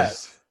what it ass.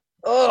 is.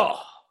 Ugh.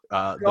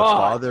 The God.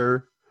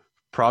 Father,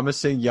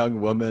 Promising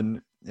Young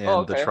Woman, and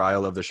Okay. The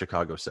Trial of the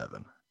Chicago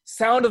 7.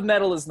 Sound of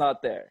Metal is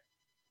not there.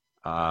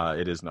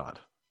 It is not.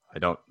 I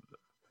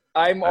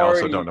I'm also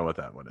already. don't know what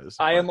that one is.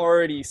 I am but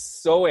already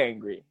so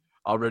angry.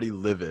 already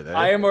livid. Eh?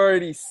 I am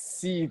already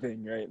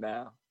seething right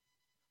now.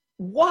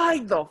 Why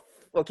the?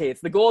 Okay,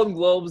 it's the Golden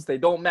Globes. They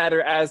don't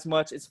matter as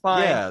much. It's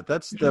fine. Yeah,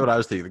 that's what I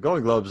was thinking. The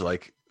Golden Globes,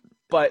 like,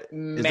 But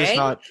is this Mank?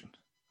 not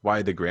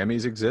why the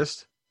Grammys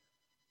exist?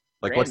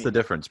 Like, what's the Grammys?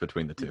 difference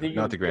between the two? The-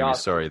 Not the the Grammys, Oscars.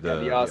 sorry, Yeah, the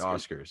the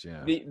Oscars. Oscars.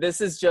 Yeah. This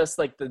is just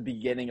like the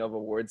beginning of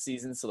award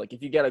season. So, like,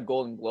 if you get a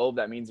Golden Globe,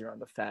 that means you're on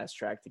the fast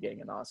track to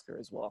getting an Oscar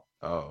as well.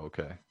 Oh,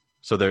 okay.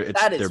 So they're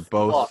That is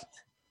fucked.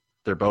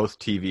 they're both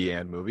TV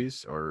and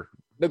movies, or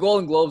The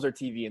Golden Globes are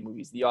TV and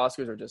movies. The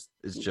Oscars are just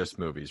it's just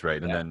movies,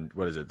 right? And Yeah. then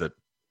what is it? The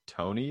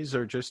Tonys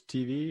are just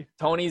TV?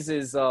 Tony's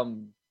is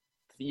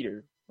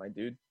theater, my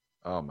dude.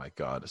 Oh my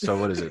god. So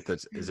what is it?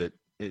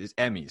 Is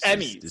Emmys?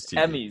 Emmys. Is TV.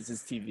 Emmys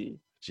is TV.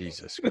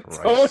 Jesus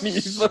Christ.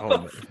 Tony's. So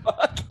What many-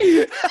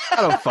 the fuck?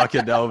 I don't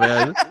fucking know,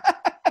 man.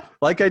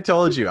 Like I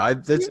told you,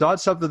 it's not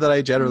something that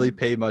I generally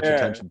pay much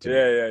attention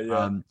to.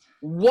 Yeah.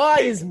 Why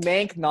is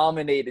Mank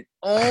nominated?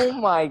 Oh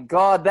my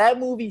god, that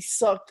movie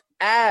sucked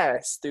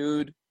ass,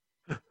 dude.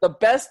 The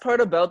best part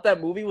about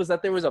that movie was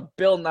that there was a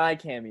Bill Nye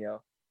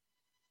cameo.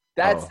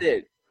 That's Oh.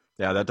 it.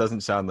 Yeah, that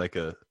doesn't sound like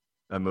a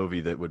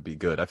movie that would be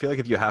good. I feel like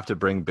if you have to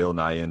bring Bill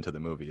Nye into the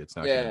movie, it's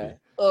not going to Yeah. be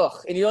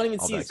Ugh, and you don't even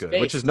all see that his good.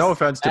 face. Which is no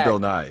offense to Act. Bill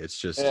Nye. It's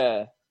just,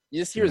 Yeah.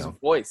 You just hear you his know.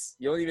 voice.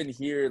 You don't even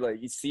hear, like,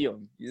 you see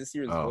him. You just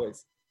hear his Oh.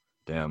 voice.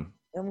 damn.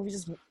 That movie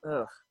just,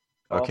 ugh.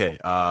 Okay,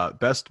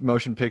 best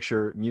motion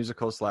picture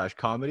musical /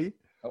 comedy.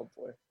 Oh,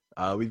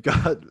 boy. We've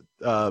got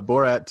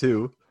Borat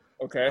 2,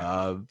 Okay.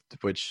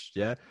 which,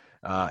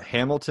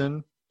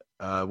 Hamilton,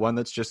 one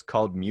that's just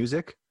called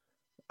Music,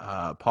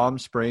 Palm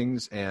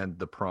Springs, and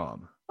The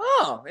Prom.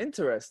 Oh,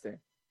 interesting.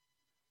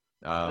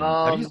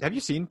 Have you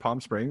seen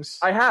Palm Springs?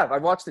 I have.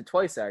 I've watched it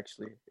twice,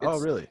 actually. Oh,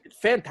 really? It's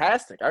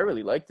fantastic. I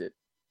really liked it.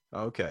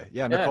 Okay.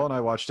 Yeah, Yeah. Nicole and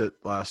I watched it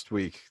last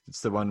week.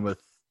 It's the one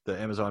with the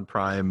Amazon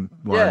Prime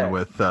one Yeah.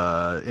 with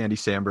Andy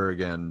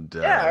Samberg and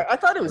Yeah, I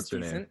thought it was what's her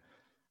name? decent.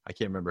 I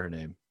can't remember her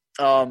name.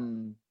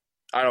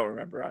 I don't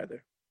remember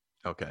either.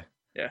 Okay.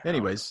 Yeah.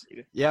 Anyways, I don't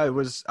either. yeah, it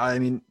was. I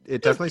mean,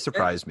 it definitely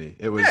surprised me.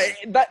 It was.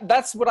 Yeah,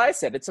 that's what I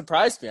said. It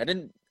surprised me. I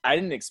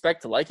didn't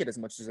expect to like it as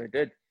much as I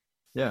did.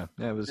 Yeah,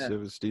 it was. Yeah. It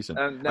was decent.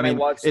 And I then mean,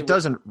 watched it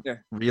doesn't yeah.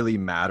 really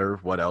matter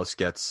what else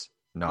gets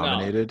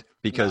nominated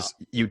because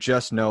you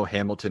just know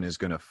Hamilton is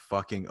gonna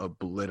fucking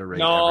obliterate.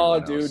 No,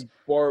 everyone else. dude,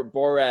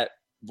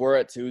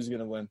 Borat 2 is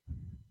gonna win.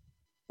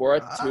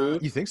 Borat 2.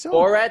 You think so?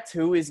 Borat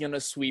 2 is gonna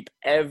sweep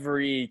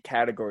every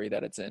category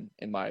that it's in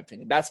my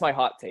opinion. That's my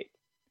hot take.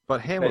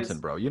 But Hamilton,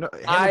 bro, you know,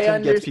 I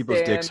Hamilton gets people's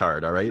understand. dicks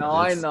hard. All right. No,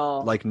 I It's know.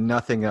 like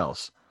nothing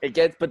else.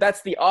 But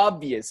that's the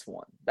obvious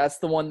one. That's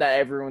the one that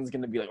everyone's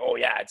gonna be like, oh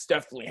yeah, it's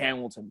definitely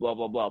Hamilton, blah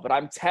blah blah. But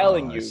I'm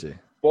telling I you, see.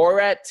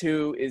 Borat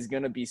 2 is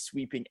gonna be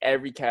sweeping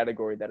every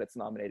category that it's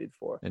nominated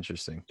for.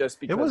 Interesting. Just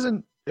because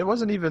It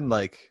wasn't even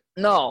like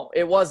No,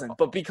 it wasn't.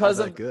 But because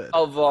all that good.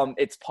 of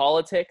its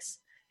politics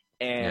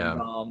and Yeah.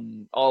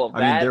 all of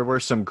that. I mean, there were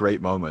some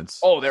great moments.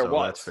 Oh, there so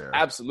was. That's fair.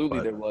 Absolutely,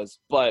 but- there was.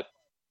 But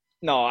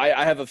no,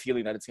 I have a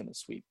feeling that it's going to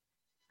sweep.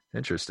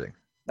 Interesting.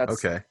 That's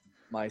Okay.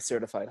 my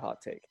certified hot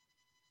take.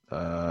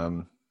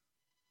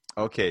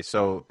 Okay,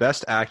 so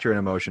best actor in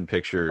a motion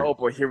picture, Oh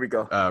boy, here we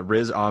go.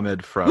 Riz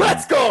Ahmed from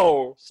Let's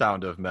go!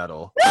 Sound of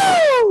Metal.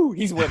 Woo!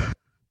 He's winning.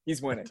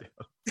 He's winning.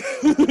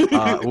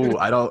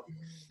 I don't.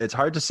 It's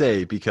hard to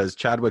say because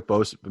Chadwick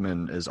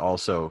Boseman is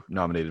also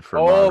nominated for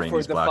Ma for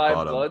Rainey's the Black Five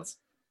Bottom. Bloods.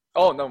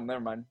 Oh no,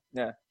 never mind.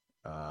 Yeah.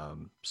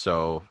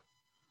 So,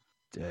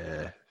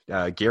 Gary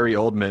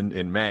Oldman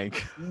in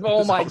Mank.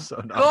 Oh is my also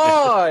nominated.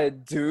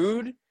 god,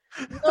 dude.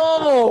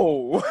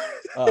 No.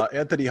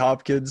 Anthony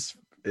Hopkins,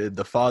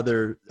 the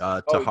father,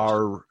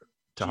 Tahar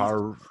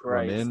Jesus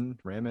Christ.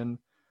 Ramin,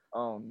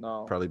 Oh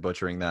no. probably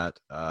butchering that,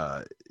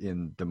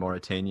 in the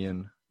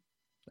Mauritanian.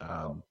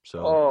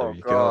 So Oh there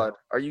you god.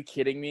 Are you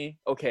kidding me?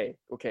 Okay.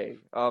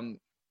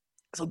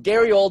 So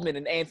Gary Oldman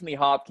and Anthony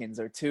Hopkins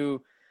are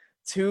two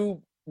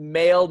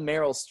male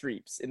Meryl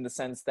Streeps in the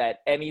sense that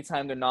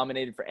anytime they're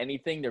nominated for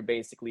anything, they're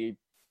basically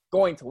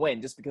going to win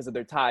just because of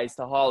their ties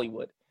to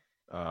Hollywood.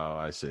 go. Oh,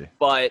 I see.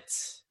 But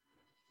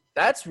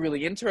That's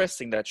really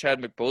interesting that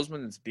Chadwick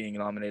Boseman is being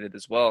nominated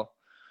as well.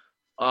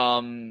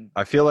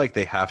 I feel like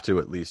they have to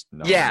at least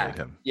nominate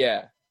him.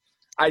 Yeah.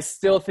 I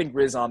still think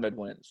Riz Ahmed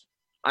wins.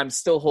 I'm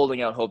still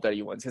holding out hope that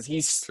he wins because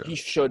he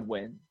should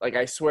win. Like,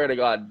 I swear to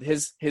God,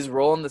 his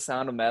role in The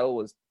Sound of Metal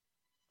was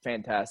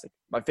fantastic.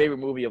 My favorite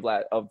movie of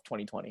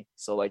 2020.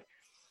 So, like,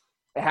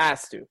 it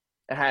has to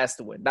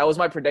win. That was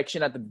my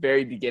prediction at the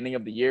very beginning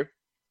of the year.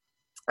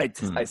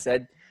 I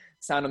said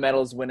Sound of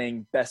Metal is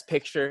winning Best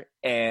Picture,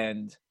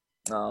 and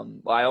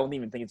I don't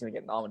even think it's going to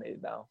get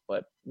nominated now.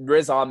 But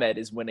Riz Ahmed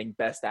is winning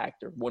Best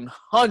Actor,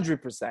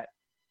 100%.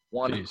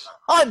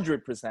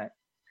 100%.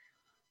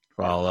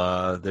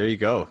 Well, there you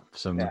go.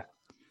 Some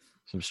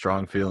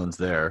strong feelings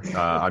there.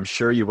 I'm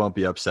sure you won't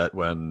be upset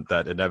when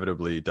that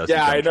inevitably doesn't.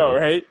 Yeah, I know, true.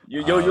 right?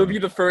 You'll be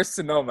the first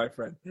to know, my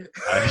friend.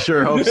 I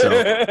sure hope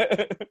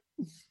so.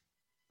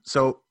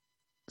 So,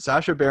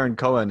 Sacha Baron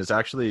Cohen is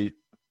actually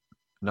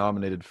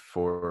nominated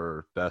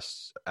for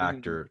Best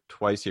Actor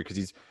twice here because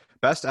he's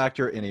Best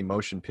Actor in a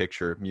Motion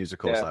Picture,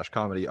 Musical /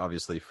 Comedy,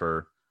 obviously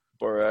for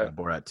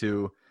Borat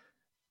 2.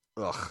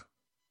 Ugh.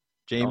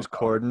 James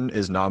Corden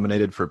is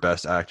nominated for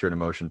Best Actor in a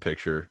Motion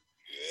Picture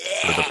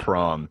for The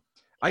Prom.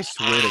 I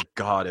swear to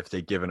God, if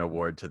they give an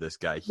award to this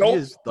guy,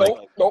 Nope.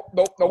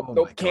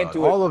 Can't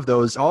do it. All of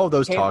those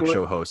talk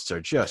show hosts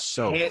are just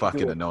so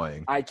fucking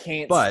annoying. I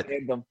can't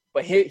stand them.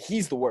 But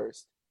he's the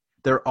worst.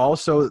 They're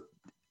also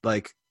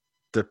like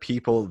the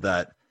people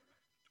that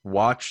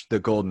watch the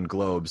Golden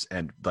Globes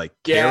and like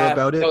care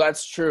about it. No,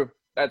 that's true.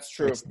 That's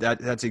true.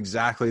 That's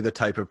exactly the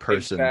type of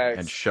person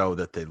and show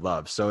that they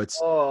love. So it's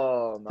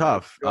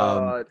tough.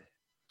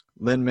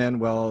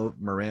 Lin-Manuel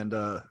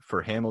Miranda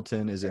for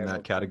Hamilton is in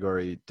that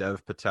category.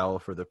 Dev Patel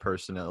for the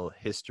personal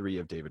history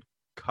of David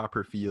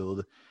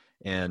Copperfield,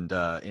 and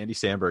Andy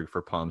Samberg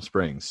for Palm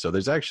Springs. So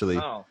there's actually,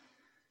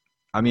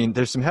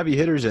 there's some heavy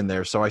hitters in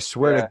there. So I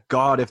swear to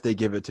God, if they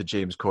give it to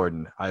James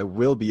Corden, I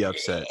will be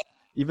upset.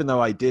 Even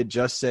though I did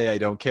just say I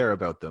don't care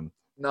about them.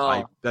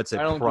 No, that's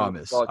a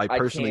promise. I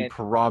personally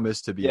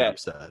promise to be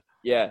upset.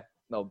 Yeah,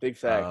 no, big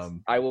facts.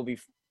 I will be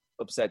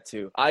upset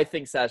too. I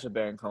think Sacha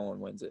Baron Cohen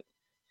wins it.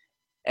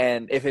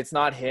 And if it's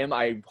not him,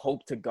 I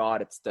hope to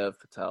God it's Dev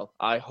Patel.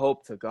 I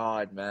hope to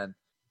God, man.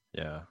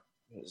 Yeah.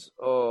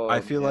 I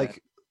feel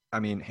like,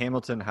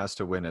 Hamilton has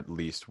to win at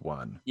least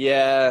one.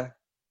 Yeah,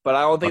 but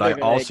I don't think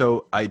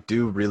I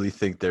do really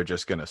think they're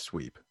just going to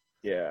sweep.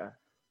 Yeah.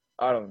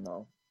 I don't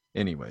know.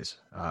 Anyways.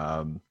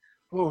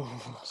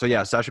 So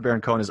yeah, Sacha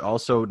Baron Cohen is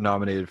also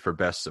nominated for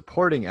Best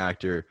Supporting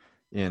Actor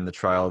in The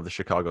Trial of the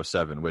Chicago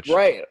 7, which...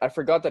 Right. I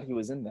forgot that he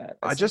was in that.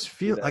 I just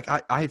feel like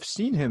I've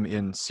seen him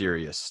in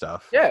serious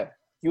stuff. Yeah.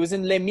 He was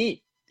in Les Mis.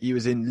 He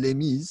was in Les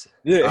Mis.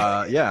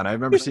 Yeah. And I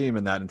remember seeing him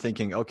in that and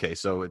thinking, okay,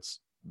 so it's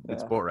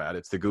Borat.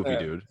 It's the goofy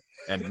dude.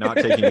 And not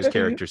taking his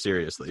character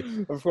seriously.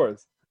 Of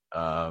course.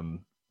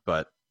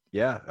 But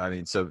yeah,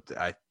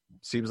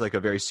 seems like a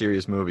very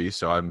serious movie,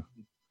 so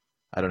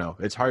I don't know.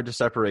 It's hard to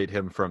separate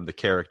him from the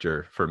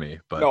character for me.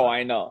 But no,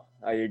 I know.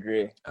 I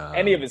agree.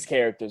 Any of his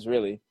characters,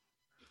 really.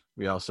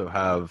 We also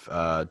have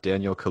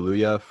Daniel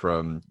Kaluuya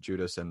from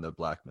Judas and the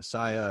Black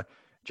Messiah,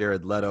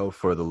 Jared Leto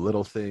for The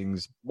Little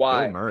Things,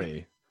 Bill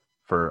Murray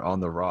for On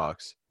the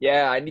Rocks.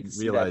 Yeah, I need to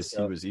realize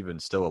he was even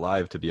still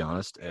alive, to be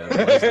honest, and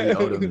Leslie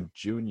Odom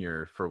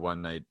Jr. for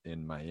One Night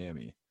in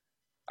Miami.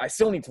 I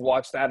still need to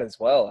watch that as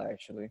well,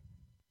 actually.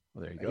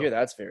 Well, there you go. I hear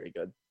that's very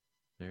good.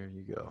 There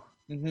you go.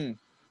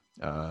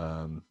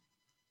 Mm-hmm.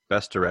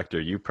 Best Director,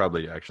 you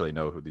probably actually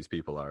know who these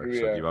people are. So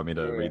do you want me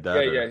to read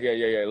that?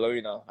 Yeah. Let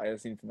me know. I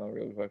just need to know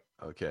really quick.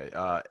 Okay.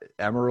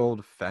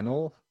 Emerald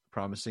Fennell,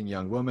 Promising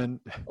Young Woman.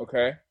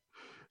 Okay.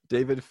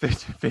 David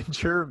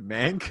Fincher,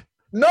 Mank.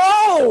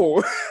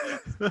 No!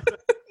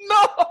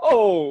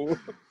 No!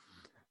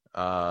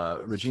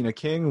 Regina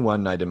King,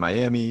 One Night in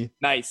Miami.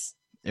 Nice.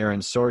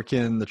 Aaron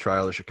Sorkin, The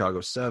Trial of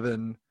Chicago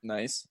 7.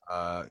 Nice.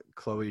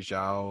 Chloe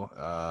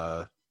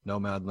Zhao,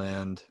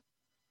 Nomadland.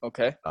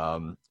 Okay.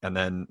 And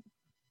then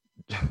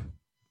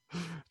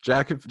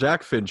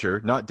Jack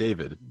Fincher, not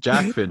David.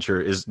 Jack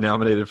Fincher is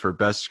nominated for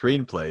Best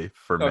Screenplay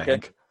for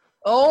Mank.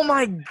 Oh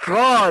my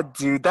God,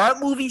 dude. That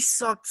movie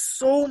sucked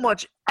so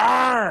much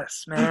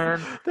ass, man.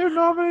 They're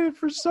nominated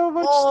for so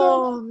much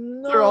stuff.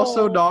 No. They're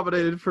also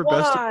nominated for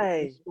Best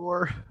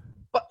Score.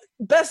 But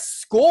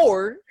Best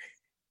Score?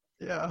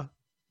 Yeah.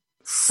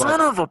 Son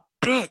of a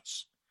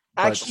bitch.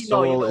 Actually,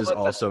 Soul is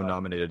also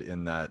nominated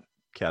in that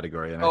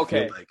category. And I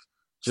feel like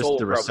just Soul,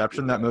 the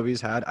reception that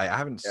movie's had, I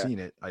haven't seen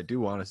it. I do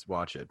want to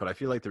watch it. But I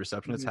feel like the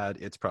reception it's had,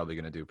 it's probably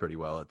going to do pretty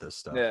well at this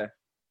stuff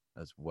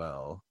as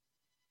well.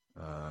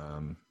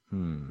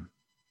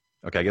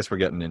 Okay, I guess we're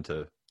getting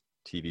into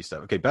TV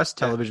stuff. Okay, Best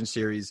Television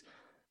Series.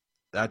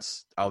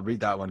 I'll read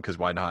that one because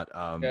why not?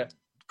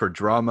 For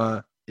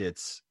drama,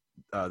 it's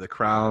The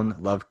Crown,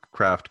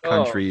 Lovecraft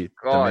Country,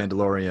 The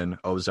Mandalorian,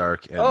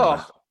 Ozark,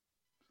 and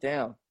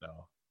damn.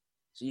 No.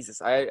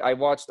 Jesus, I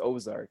watched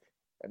Ozark.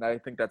 and I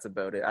think that's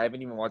about it. I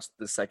haven't even watched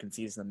the second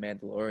season of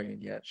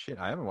Mandalorian yet. Shit,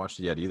 I haven't watched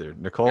it yet either.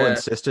 Nicole Yeah.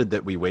 insisted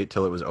that we wait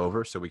till it was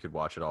over so we could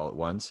watch it all at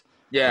once,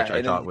 Yeah, which I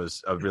and thought then,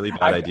 was a really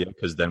bad idea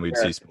because then we'd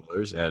Yeah. see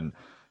spoilers. And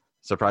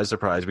surprise,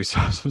 surprise, we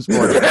saw some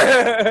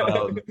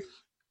spoilers.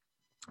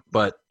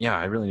 But yeah,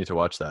 I really need to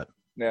watch that.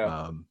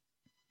 yeah.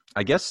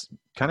 I guess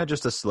kind of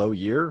just a slow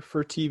year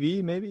for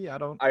TV, maybe.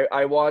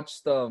 I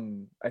watched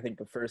I think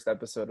the first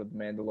episode of The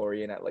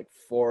Mandalorian at like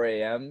 4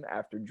 a.m.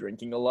 after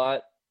drinking a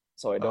lot,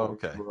 so I don't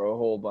okay. remember a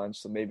whole bunch.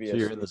 So maybe So I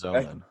you're should in the zone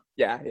then.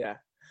 Yeah.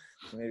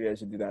 So maybe I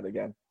should do that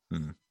again.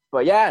 Hmm.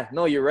 But yeah,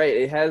 no, you're right.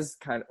 It has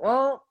kind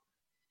of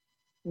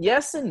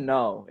yes and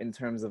no in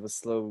terms of a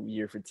slow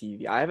year for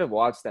TV. I haven't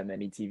watched that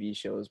many TV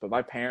shows, but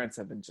my parents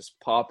have been just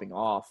popping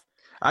off.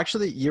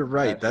 Actually, you're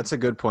right. Yeah. That's a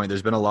good point.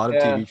 There's been a lot of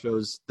Yeah. TV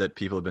shows that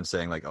people have been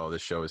saying like, "Oh,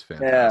 this show is Yeah,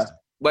 fantastic,"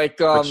 like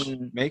which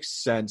makes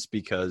sense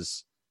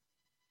because,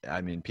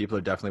 I mean, people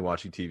are definitely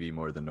watching TV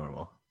more than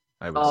normal.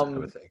 I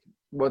would think.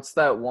 what's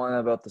that one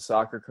about the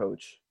soccer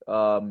coach?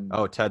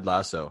 Oh, Ted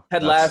Lasso.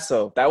 Ted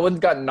Lasso. That one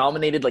got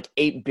nominated like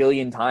 8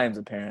 billion times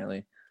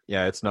apparently.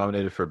 Yeah, it's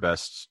nominated for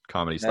best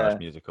comedy Yeah. /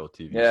 musical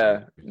TV. Yeah,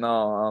 series.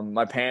 no,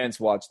 my parents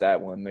watched that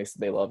one.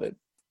 They love it.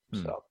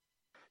 Hmm. So,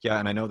 Yeah,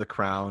 and I know The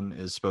Crown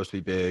is supposed to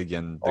be big,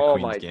 and The Oh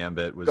Queen's my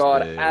Gambit was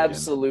God, big.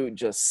 absolute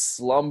just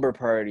slumber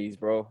parties,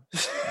 bro.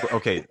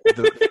 Okay,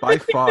 by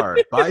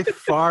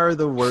far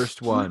the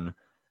worst one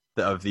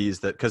of these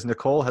because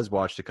Nicole has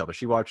watched a couple.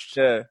 She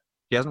Yeah,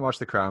 hasn't watched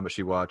The Crown, but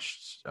she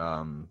watched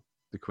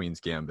The Queen's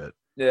Gambit.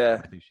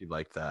 yeah. I think she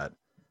liked that.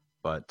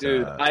 But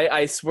Dude,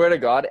 I swear to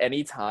God,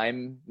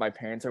 anytime my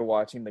parents are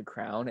watching The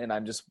Crown and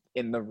I'm just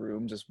in the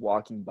room, just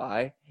walking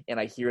by, and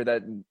I hear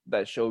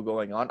that show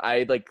going on,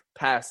 I like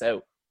pass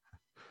out.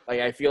 Like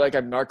I feel like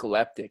I'm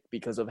narcoleptic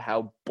because of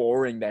how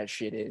boring that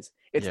shit is.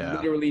 It's Yeah.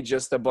 literally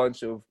just a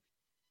bunch of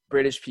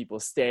British people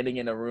standing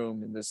in a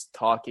room and just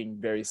talking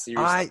very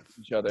seriously to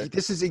each other.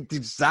 This is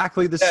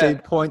exactly the Yeah. same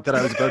point that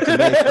I was about to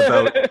make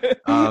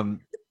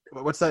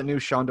about what's that new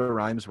Shonda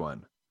Rhimes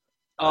one?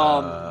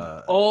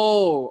 I I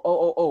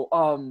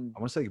want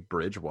to say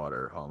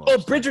Bridgewater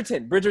almost.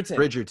 Bridgerton.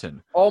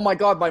 Bridgerton. Oh my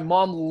God, my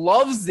mom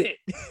loves it.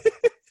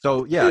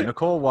 So yeah,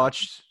 Nicole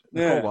watched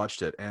Yeah.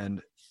 it,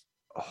 and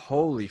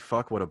holy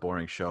fuck, what a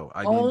boring show.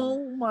 I mean,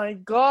 Oh my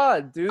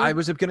God, dude. I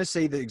was gonna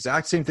say the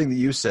exact same thing that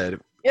you said,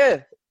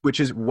 Yeah. which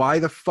is why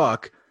the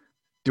fuck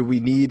do we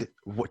need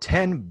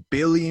 10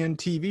 billion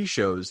TV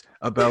shows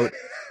about,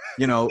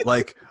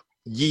 like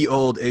ye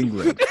old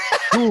England?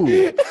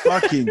 Who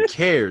fucking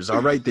cares?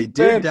 All right, they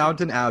did Man.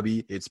 Downton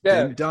Abbey. It's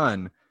Yeah. been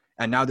done.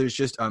 And now there's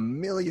just a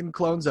million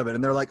clones of it.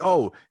 And they're like,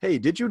 oh, hey,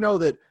 did you know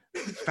that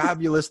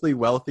fabulously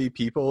wealthy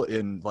people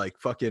in like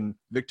fucking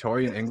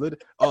Victorian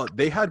England, oh,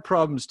 they had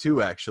problems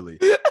too, actually.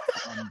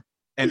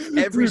 And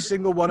every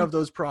single one of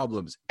those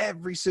problems,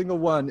 every single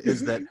one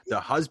is that the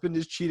husband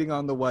is cheating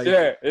on the wife.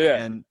 Yeah.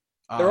 And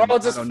They're all I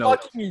just don't know.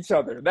 fucking each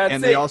other. That's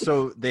And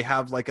it. they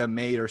have like a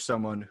maid or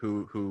someone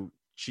who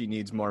she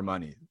needs more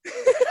money.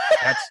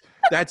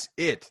 That's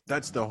it.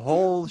 That's the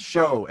whole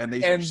show. And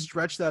they And-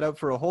 stretch that out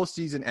for a whole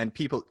season, and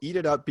people eat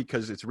it up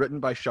because it's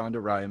written by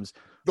Shonda Rhimes,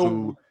 The-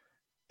 who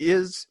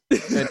is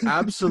an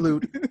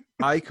absolute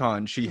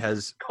icon. She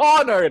has,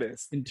 Con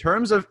artist. in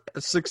terms of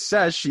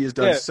success, she has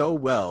done Yeah. so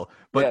well.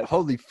 But Yeah.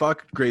 holy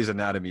fuck, Grey's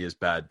Anatomy is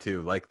bad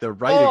too. Like the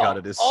writing on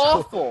it is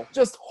awful.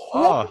 Just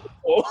Oh,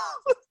 horrible.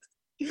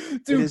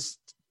 it Dude, is.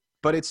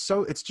 But it's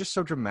just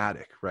so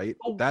dramatic, right?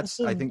 Oh, That's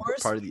the I think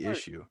worst part of the part.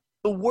 issue.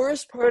 the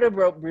worst part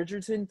about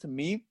Bridgerton to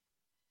me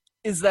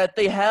is that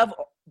they have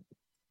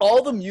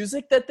all the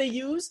music that they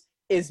use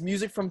is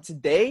music from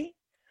today,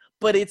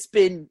 but it's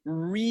been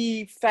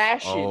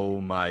refashioned Oh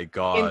my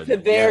god! into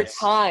their yes.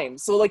 time.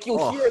 So like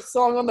you'll Oh. hear a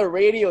song on the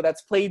radio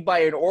that's played by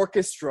an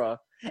orchestra,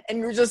 and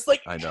you're just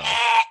like, I know.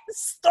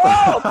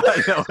 Stop!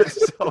 I know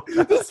it's so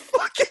bad. Just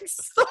fucking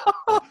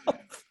stop!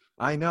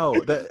 I know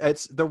that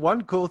it's the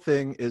one cool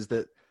thing is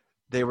that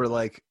they were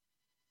like,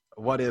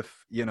 what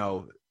if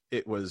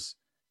it was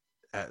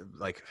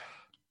like,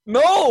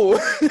 No.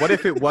 what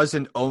if it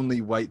wasn't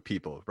only white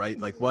people, right?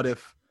 Like, what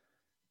if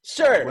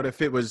Sure.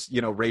 it was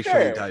racially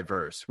Sure.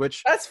 diverse,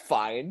 which That's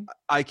fine.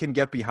 I can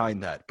get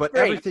behind that, but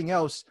Great. everything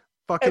else,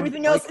 fucking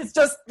Everything else is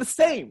just the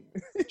same.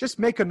 just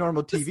make a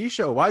normal TV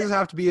show. Why does it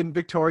have to be in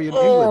Victorian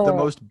Oh, England, the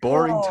most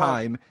boring God.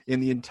 time in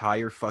the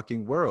entire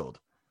fucking world?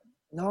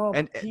 No.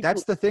 And people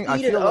that's the thing. I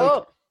eat it feel like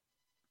up.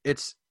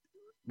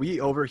 we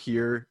over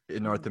here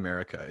in North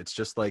America, it's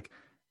just like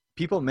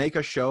people make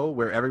a show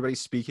where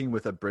everybody's speaking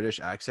with a British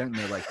accent and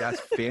they're like, that's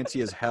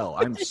fancy as hell.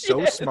 I'm so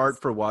Yes.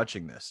 smart for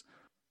watching this.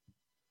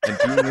 And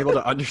being able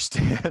to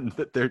understand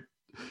that they're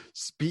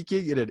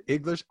speaking in an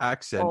English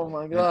accent. Oh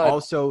my And God.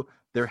 also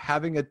they're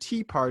having a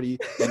tea party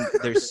and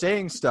they're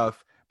saying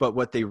stuff, but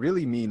what they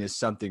really mean is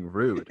something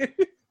rude.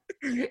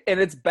 And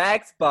it's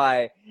backed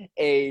by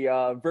a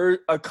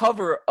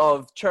cover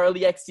of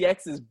Charlie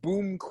XCX's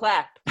Boom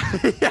Clap.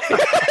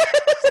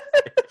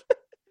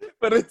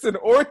 But it's an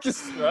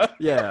orchestra.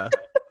 Yeah.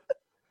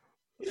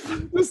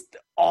 Just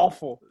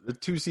awful. The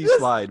 2C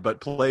slide,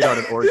 but played on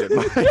an organ.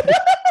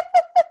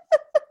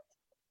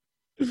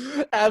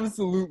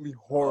 Absolutely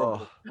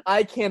horrible. Oh,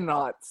 I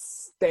cannot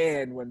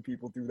stand when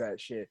people do that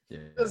shit. yeah.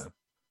 Just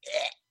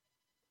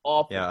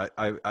awful. Yeah,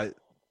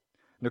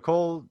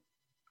 Nicole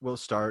will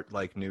start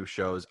like new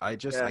shows. I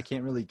Yeah.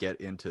 can't really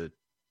get into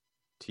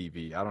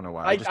TV. I don't know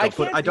why. I can't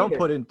either. I don't No,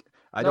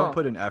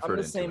 put in I'm effort the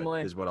into same it,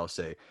 way. is what I'll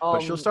say.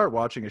 But she'll start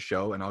watching a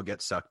show and I'll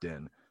get sucked in.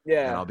 And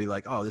I'll Yeah. be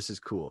like, oh, this is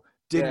cool.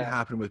 Didn't Yeah.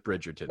 happen with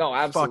Bridgerton. No,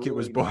 Fuck, it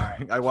was absolutely not.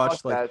 boring. I Fuck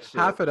watched like that shit.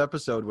 half an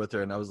episode with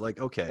her and I was like,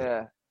 okay.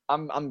 Yeah.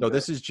 I'm So good.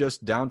 this is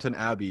just Downton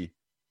Abbey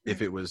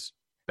if it was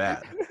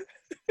bad.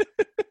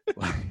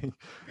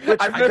 Which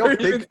I've I never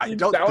don't even think I seen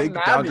don't think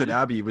Downton Abbey.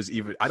 Abbey was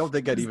even. I don't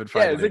think I'd even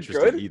Yeah, find is it it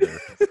interesting good? either.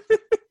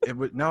 It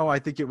would no. I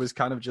think it was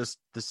kind of just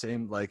the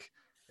same. Like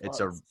it's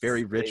a Fuck's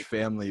very rich sake.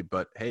 family,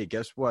 but hey,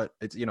 guess what?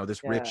 It's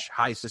this Yeah. rich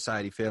high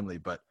society family,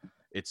 but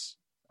it's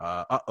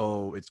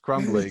it's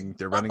crumbling.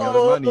 They're running out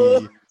of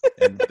money,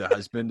 and the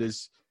husband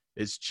is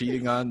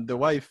cheating on the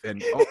wife,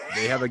 and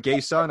they have a gay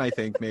son. I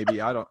think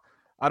maybe I don't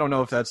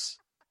know if that's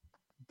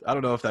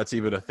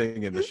even a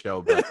thing in the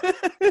show, but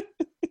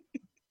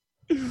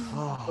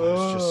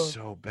it's just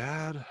so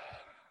bad.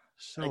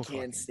 So I can't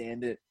fucking-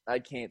 stand it. I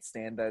can't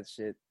stand that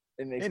shit.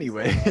 It makes me so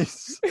mad.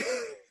 Anyways,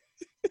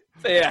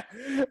 So yeah,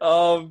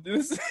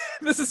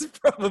 this is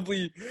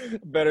probably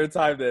a better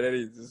time than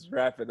any to just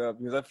wrap it up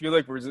because I feel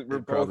like we're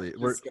both probably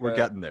we're gonna,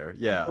 getting there.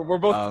 Yeah, we're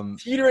both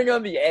teetering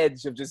on the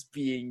edge of just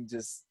being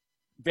just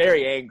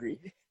very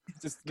angry.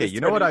 Just okay.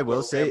 You know what I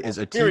will say is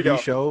a Here we go.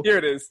 TV show Here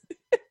it is.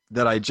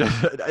 that I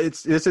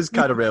just this is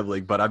kind of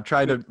rambling, but I'm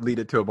trying to lead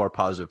it to a more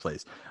positive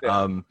place.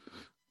 Yeah.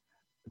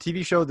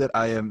 TV show that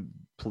I am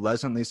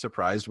pleasantly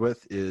surprised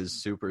with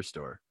is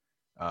Superstore.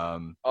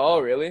 Oh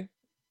really?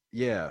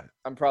 Yeah,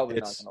 I'm probably not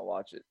It's- gonna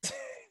watch it.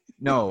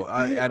 no,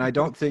 and I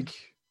don't think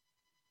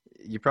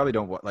you probably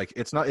don't want like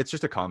it's not. It's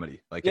just a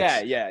comedy. Like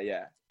yeah.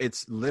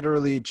 it's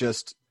literally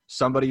just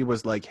somebody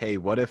was like, hey,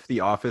 what if The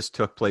Office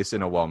took place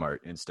in a Walmart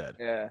instead?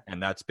 Yeah.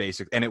 And that's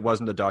basic. And it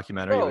wasn't a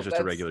documentary. Bro, it was just a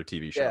that's- regular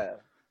TV show. Yeah.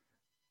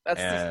 That's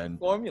just the And-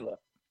 formula.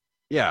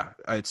 Yeah,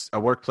 it's a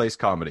workplace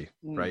comedy,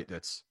 Mm. right?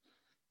 That's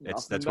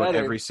Nothing what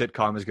better. every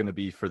sitcom is going to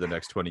be for the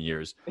next 20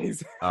 years.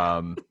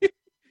 Um,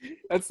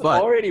 That's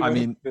But, already. I one of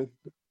mean, the-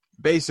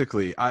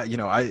 basically, I've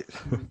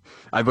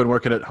been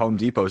working at Home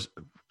Depot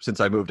since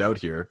I moved out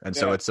here, and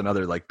so Yeah. it's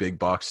another like big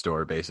box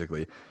store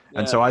basically.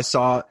 And yeah. so I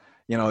saw,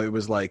 it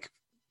was like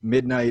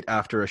midnight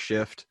after a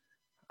shift.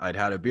 I'd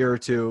had a beer or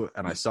two,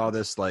 and I saw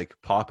this like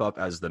pop up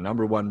as the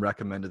number one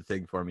recommended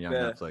thing for me on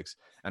Yeah. Netflix,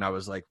 and I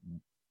was like,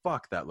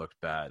 "Fuck, that looked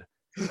bad.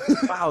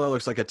 Wow, that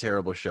looks like a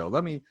terrible show.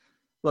 Let me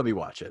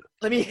watch it."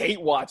 Let me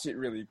hate watch it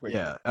really quick.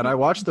 Yeah, and I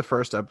watched the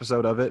first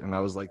episode of it, and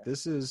I was like,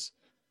 "This is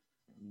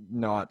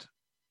not."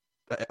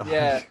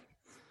 Yeah.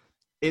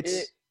 It's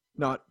It-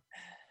 not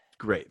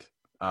great.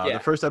 Yeah. The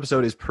first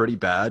episode is pretty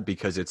bad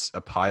because it's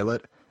a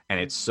pilot, and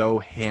it's so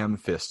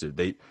ham-fisted.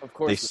 They Of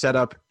course. set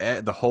up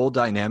the whole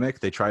dynamic.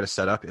 They try to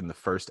set up in the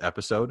first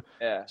episode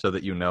Yeah. so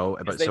that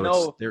but they so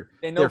know- it's they're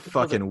They know they're people's-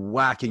 fucking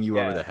whacking you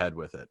over Yeah. the head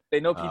with it. They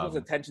know people's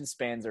um, attention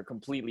spans are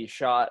completely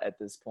shot at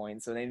this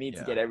point, so they need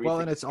to Yeah. get everything. Well,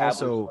 and it's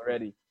established also-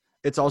 already.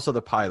 It's also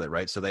the pilot,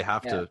 right? So they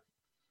have Yeah. to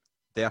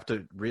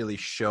really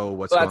show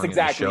what's Well, going that's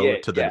on exactly in the show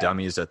it, to the yeah.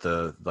 dummies at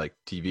the like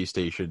TV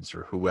stations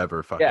or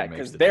whoever fucking Yeah, makes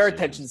because the their decisions.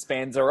 attention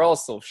spans are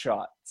also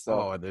shot. So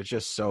Oh, and they're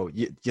just so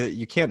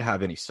you can't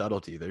have any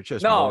subtlety. They're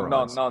just no.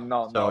 morons. So,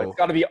 So- it's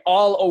got to be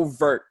all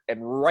overt and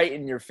right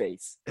in your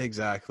face.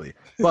 Exactly.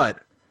 But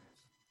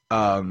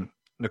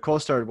Nicole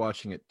started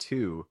watching it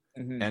too,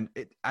 Mhm.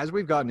 and as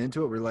we've gotten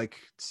into it, we're like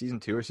season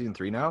 2 or season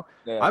 3 now.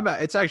 Yeah.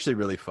 It's actually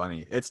really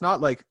funny. It's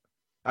not like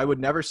I would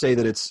never say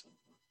that it's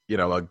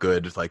a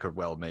good like a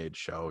well-made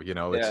show.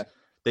 It's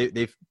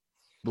they've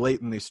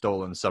blatantly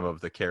stolen some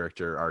of the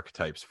character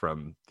archetypes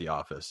from The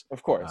Office.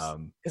 Of course,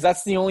 Um, because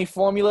that's the only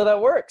formula that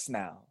works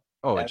now.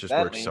 it just works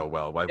Definitely. so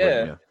well. Why Yeah.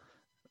 wouldn't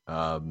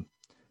you?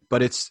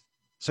 But it's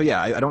so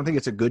yeah. I don't think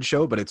it's a good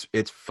show, but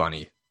it's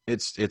funny.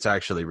 It's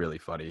actually really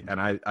funny,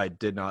 and I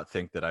did not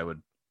think that I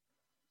would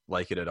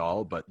like it at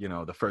all. But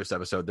the first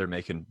episode, they're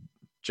making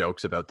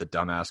jokes about the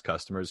dumbass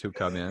customers who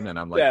come in, and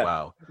I'm like, Yeah.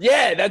 wow,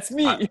 Yeah, that's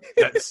me.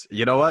 that's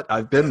you know what?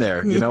 I've been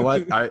there. You know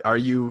what? Are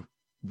you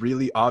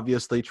really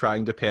obviously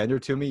trying to pander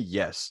to me?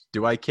 Yes.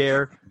 Do I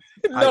care?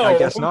 No. I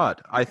guess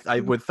not. I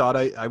would have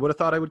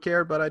thought I would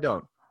care, but I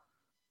don't.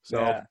 So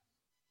Yeah.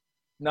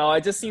 No,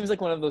 it just seems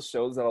like one of those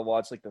shows that I'll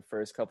watch like the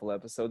first couple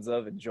episodes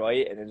of, enjoy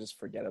it, and then just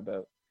forget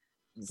about.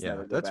 Just yeah,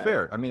 never go that's back.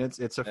 fair. I mean, it's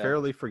a Yeah.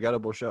 fairly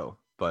forgettable show,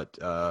 but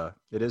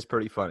it is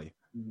pretty funny.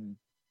 Mhm.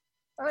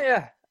 Oh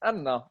yeah, I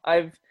don't know.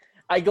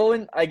 I go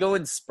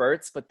in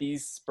spurts, but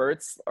these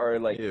spurts are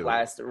like Ew.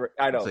 last.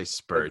 I know Say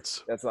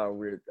spurts. that's not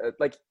weird.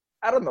 Like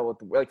I don't know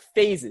what like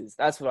phases.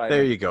 That's what I. There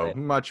meant you to go. say.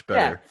 Much Yeah,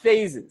 better.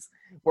 phases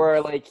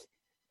where like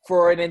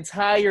for an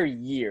entire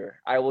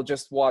year I will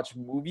just watch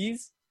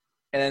movies,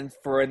 and then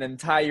for an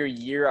entire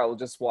year I will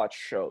just watch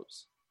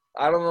shows.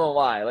 I don't know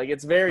why. Like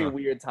it's very Huh.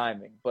 weird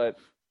timing, but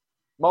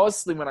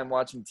mostly when I'm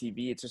watching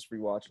TV, it's just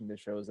rewatching the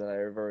shows that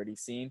I've already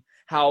seen.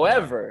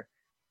 However,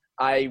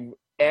 I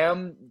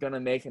am gonna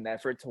make an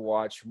effort to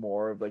watch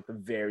more of like the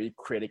very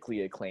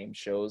critically acclaimed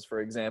shows,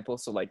 for example.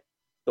 So like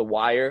The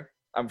Wire,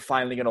 I'm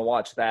finally gonna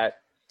watch that.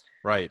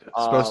 Right.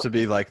 It's supposed to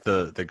be like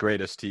the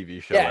greatest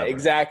TV show Yeah, ever.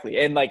 exactly.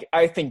 And like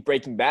I think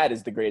Breaking Bad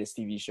is the greatest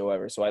TV show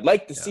ever. So I'd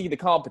like to see the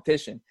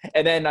competition.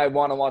 And then I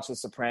want to watch The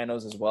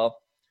Sopranos as well.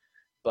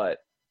 But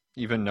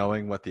even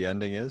knowing what the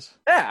ending is?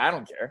 yeah, I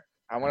don't care.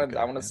 I want to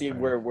Okay, I want to see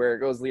where it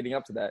goes leading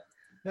up to that.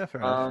 Yeah,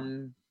 fair enough.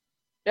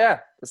 Yeah,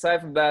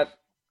 aside from that,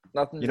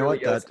 nothing. You know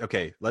really what?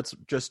 Okay, let's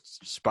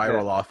just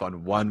spiral off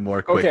on one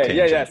more quick tangent.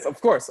 Yeah, yes,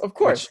 of course.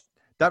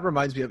 That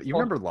reminds me of, you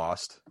remember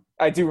Lost?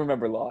 I do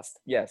remember Lost.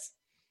 Yes.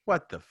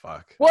 What the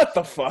fuck? What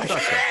the fuck?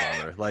 Such a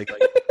bummer. Like,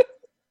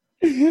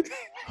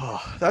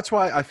 that's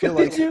why I feel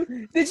like.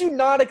 Did you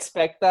not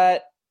expect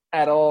that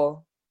at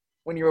all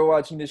when you were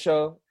watching the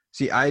show?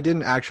 See, I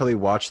didn't actually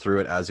watch through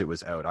it as it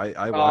was out.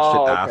 I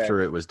watched it after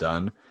it was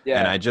done,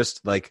 and I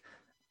just like.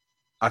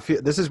 I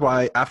feel this is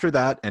why after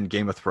that and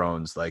Game of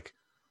Thrones, like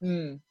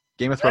Game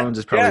of Thrones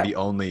is probably the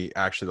only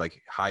actually like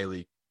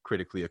highly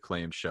critically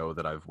acclaimed show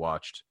that I've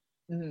watched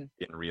in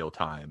real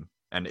time.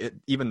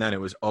 And even then, it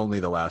was only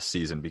the last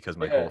season because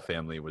my whole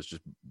family was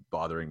just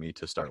bothering me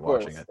to start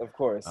watching it. Of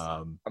course.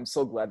 I'm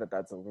so glad that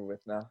that's over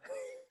with now.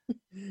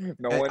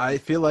 I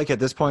feel like at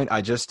this point,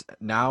 I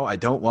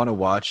don't want to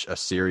watch a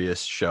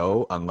serious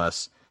show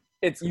unless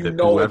it's good.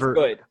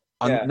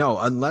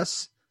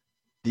 Unless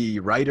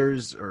the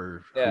writers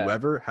or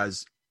whoever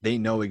they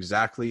know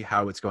exactly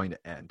how it's going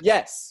to end.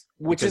 Yes,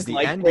 which is the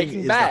like ending Breaking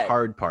is Bad. The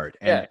hard part.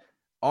 And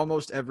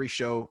almost every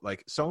show,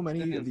 like so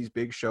many of these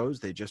big shows,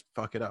 they just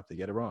fuck it up. They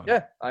get it wrong.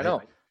 Yeah, I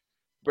know.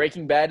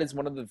 Breaking Bad is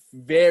one of the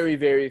very,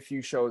 very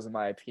few shows, in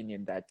my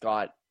opinion, that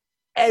got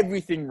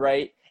everything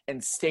right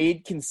and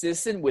stayed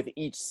consistent with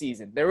each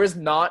season. There is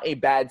not a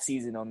bad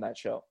season on that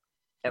show.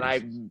 And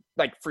I'm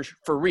like,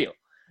 for real.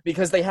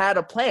 Because they had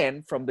a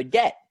plan from the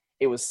get.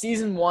 It was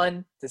season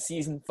 1 to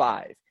season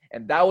 5.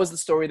 And that was the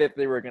story that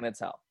they were going to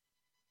tell.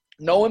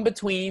 No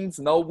in-betweens,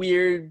 no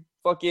weird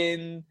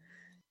fucking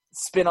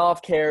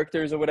spin-off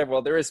characters or whatever.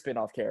 Well, there is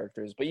spin-off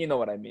characters, but you know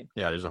what I mean.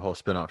 Yeah, there's a whole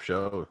spin-off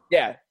show.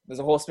 Yeah, there's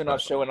a whole spin-off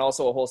show and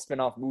also a whole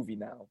spin-off movie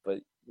now. But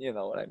you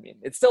know what I mean.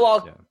 It's still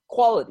all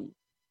quality.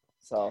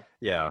 So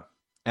yeah.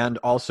 And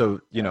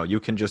also, you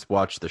can just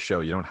watch the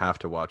show. You don't have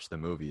to watch the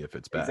movie if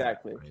it's bad.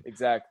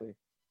 Exactly.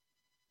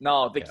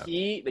 No, the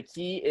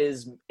key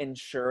is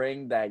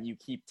ensuring that you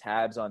keep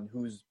tabs on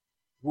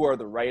who are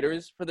the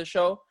writers for the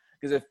show.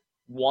 Because if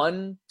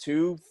 1,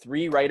 2,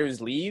 3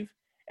 writers leave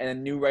and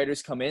then new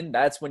writers come in,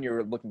 that's when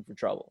you're looking for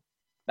trouble.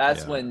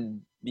 That's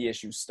when the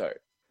issues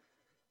start.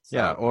 So,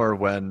 yeah, or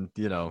when,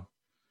 the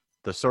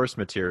source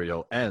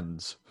material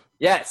ends.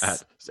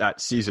 Yes.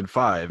 At season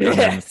 5. And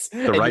then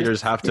the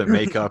writers have to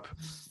make up,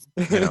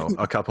 they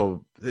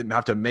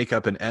have to make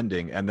up an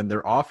ending, and then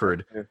they're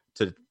offered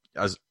to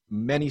as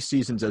many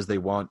seasons as they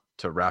want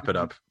to wrap it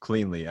up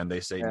cleanly, and they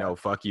say, no,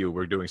 fuck you,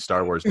 we're doing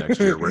Star Wars next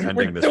year. We're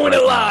ending this. We're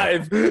doing it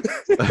live.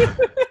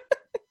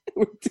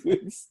 We're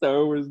doing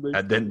Star Wars next year.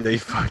 And then they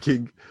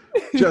fucking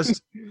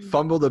just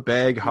fumble the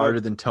bag harder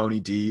than Tony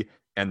D,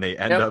 and they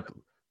end up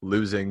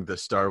losing the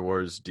Star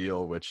Wars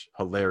deal, which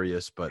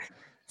hilarious, but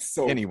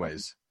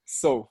anyways.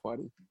 So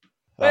funny.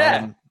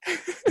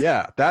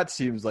 Yeah, that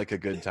seems like a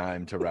good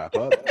time to wrap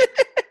up.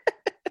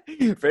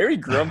 Very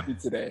grumpy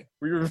today.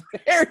 We were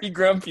very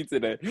grumpy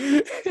today.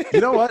 You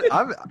know what?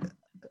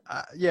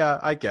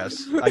 I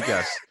guess,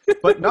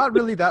 but not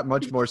really that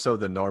much more so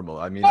than normal.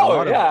 I mean, a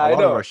lot of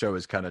our show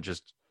is kind of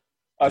just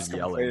us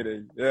yelling.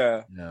 Complaining.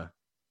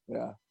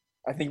 Yeah.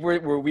 I think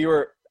we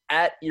were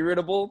at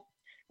irritable.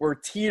 We're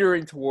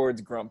teetering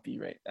towards grumpy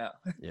right now.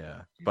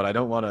 Yeah, but I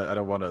don't want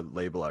to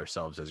label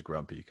ourselves as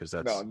grumpy because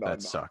that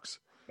sucks.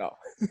 No.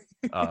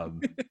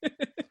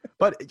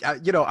 But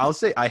I'll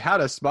say I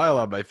had a smile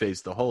on my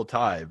face the whole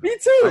time. Me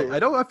too.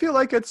 I feel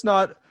like it's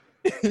not.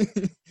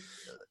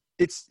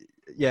 It's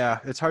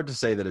hard to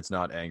say that it's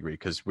not angry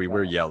because we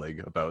were yelling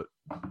about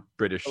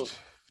British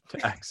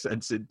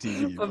accents in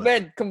TV. But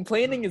man,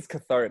 complaining is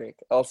cathartic.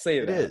 I'll say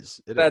that. It is.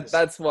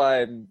 That's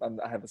why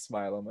I have a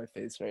smile on my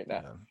face right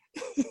now.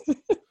 Yeah.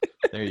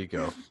 There you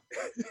go.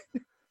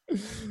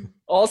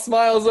 All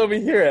smiles over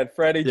here at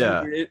Friday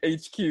Junior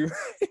HQ.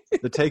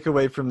 The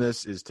takeaway from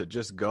this is to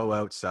just go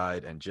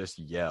outside and just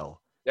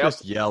yell. Yep.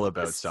 Just yell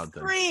about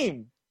something.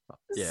 Scream.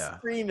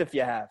 Scream if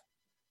you have.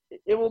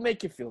 It will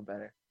make you feel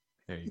better.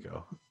 There you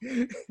go.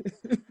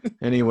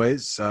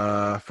 Anyways,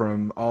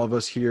 from all of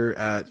us here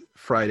at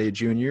Friday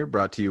Junior,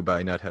 brought to you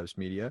by Nuthouse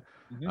Media,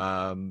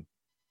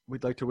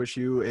 we'd like to wish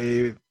you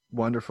a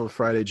wonderful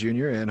Friday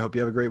Junior and hope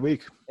you have a great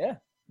week. Yeah.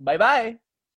 Bye-bye.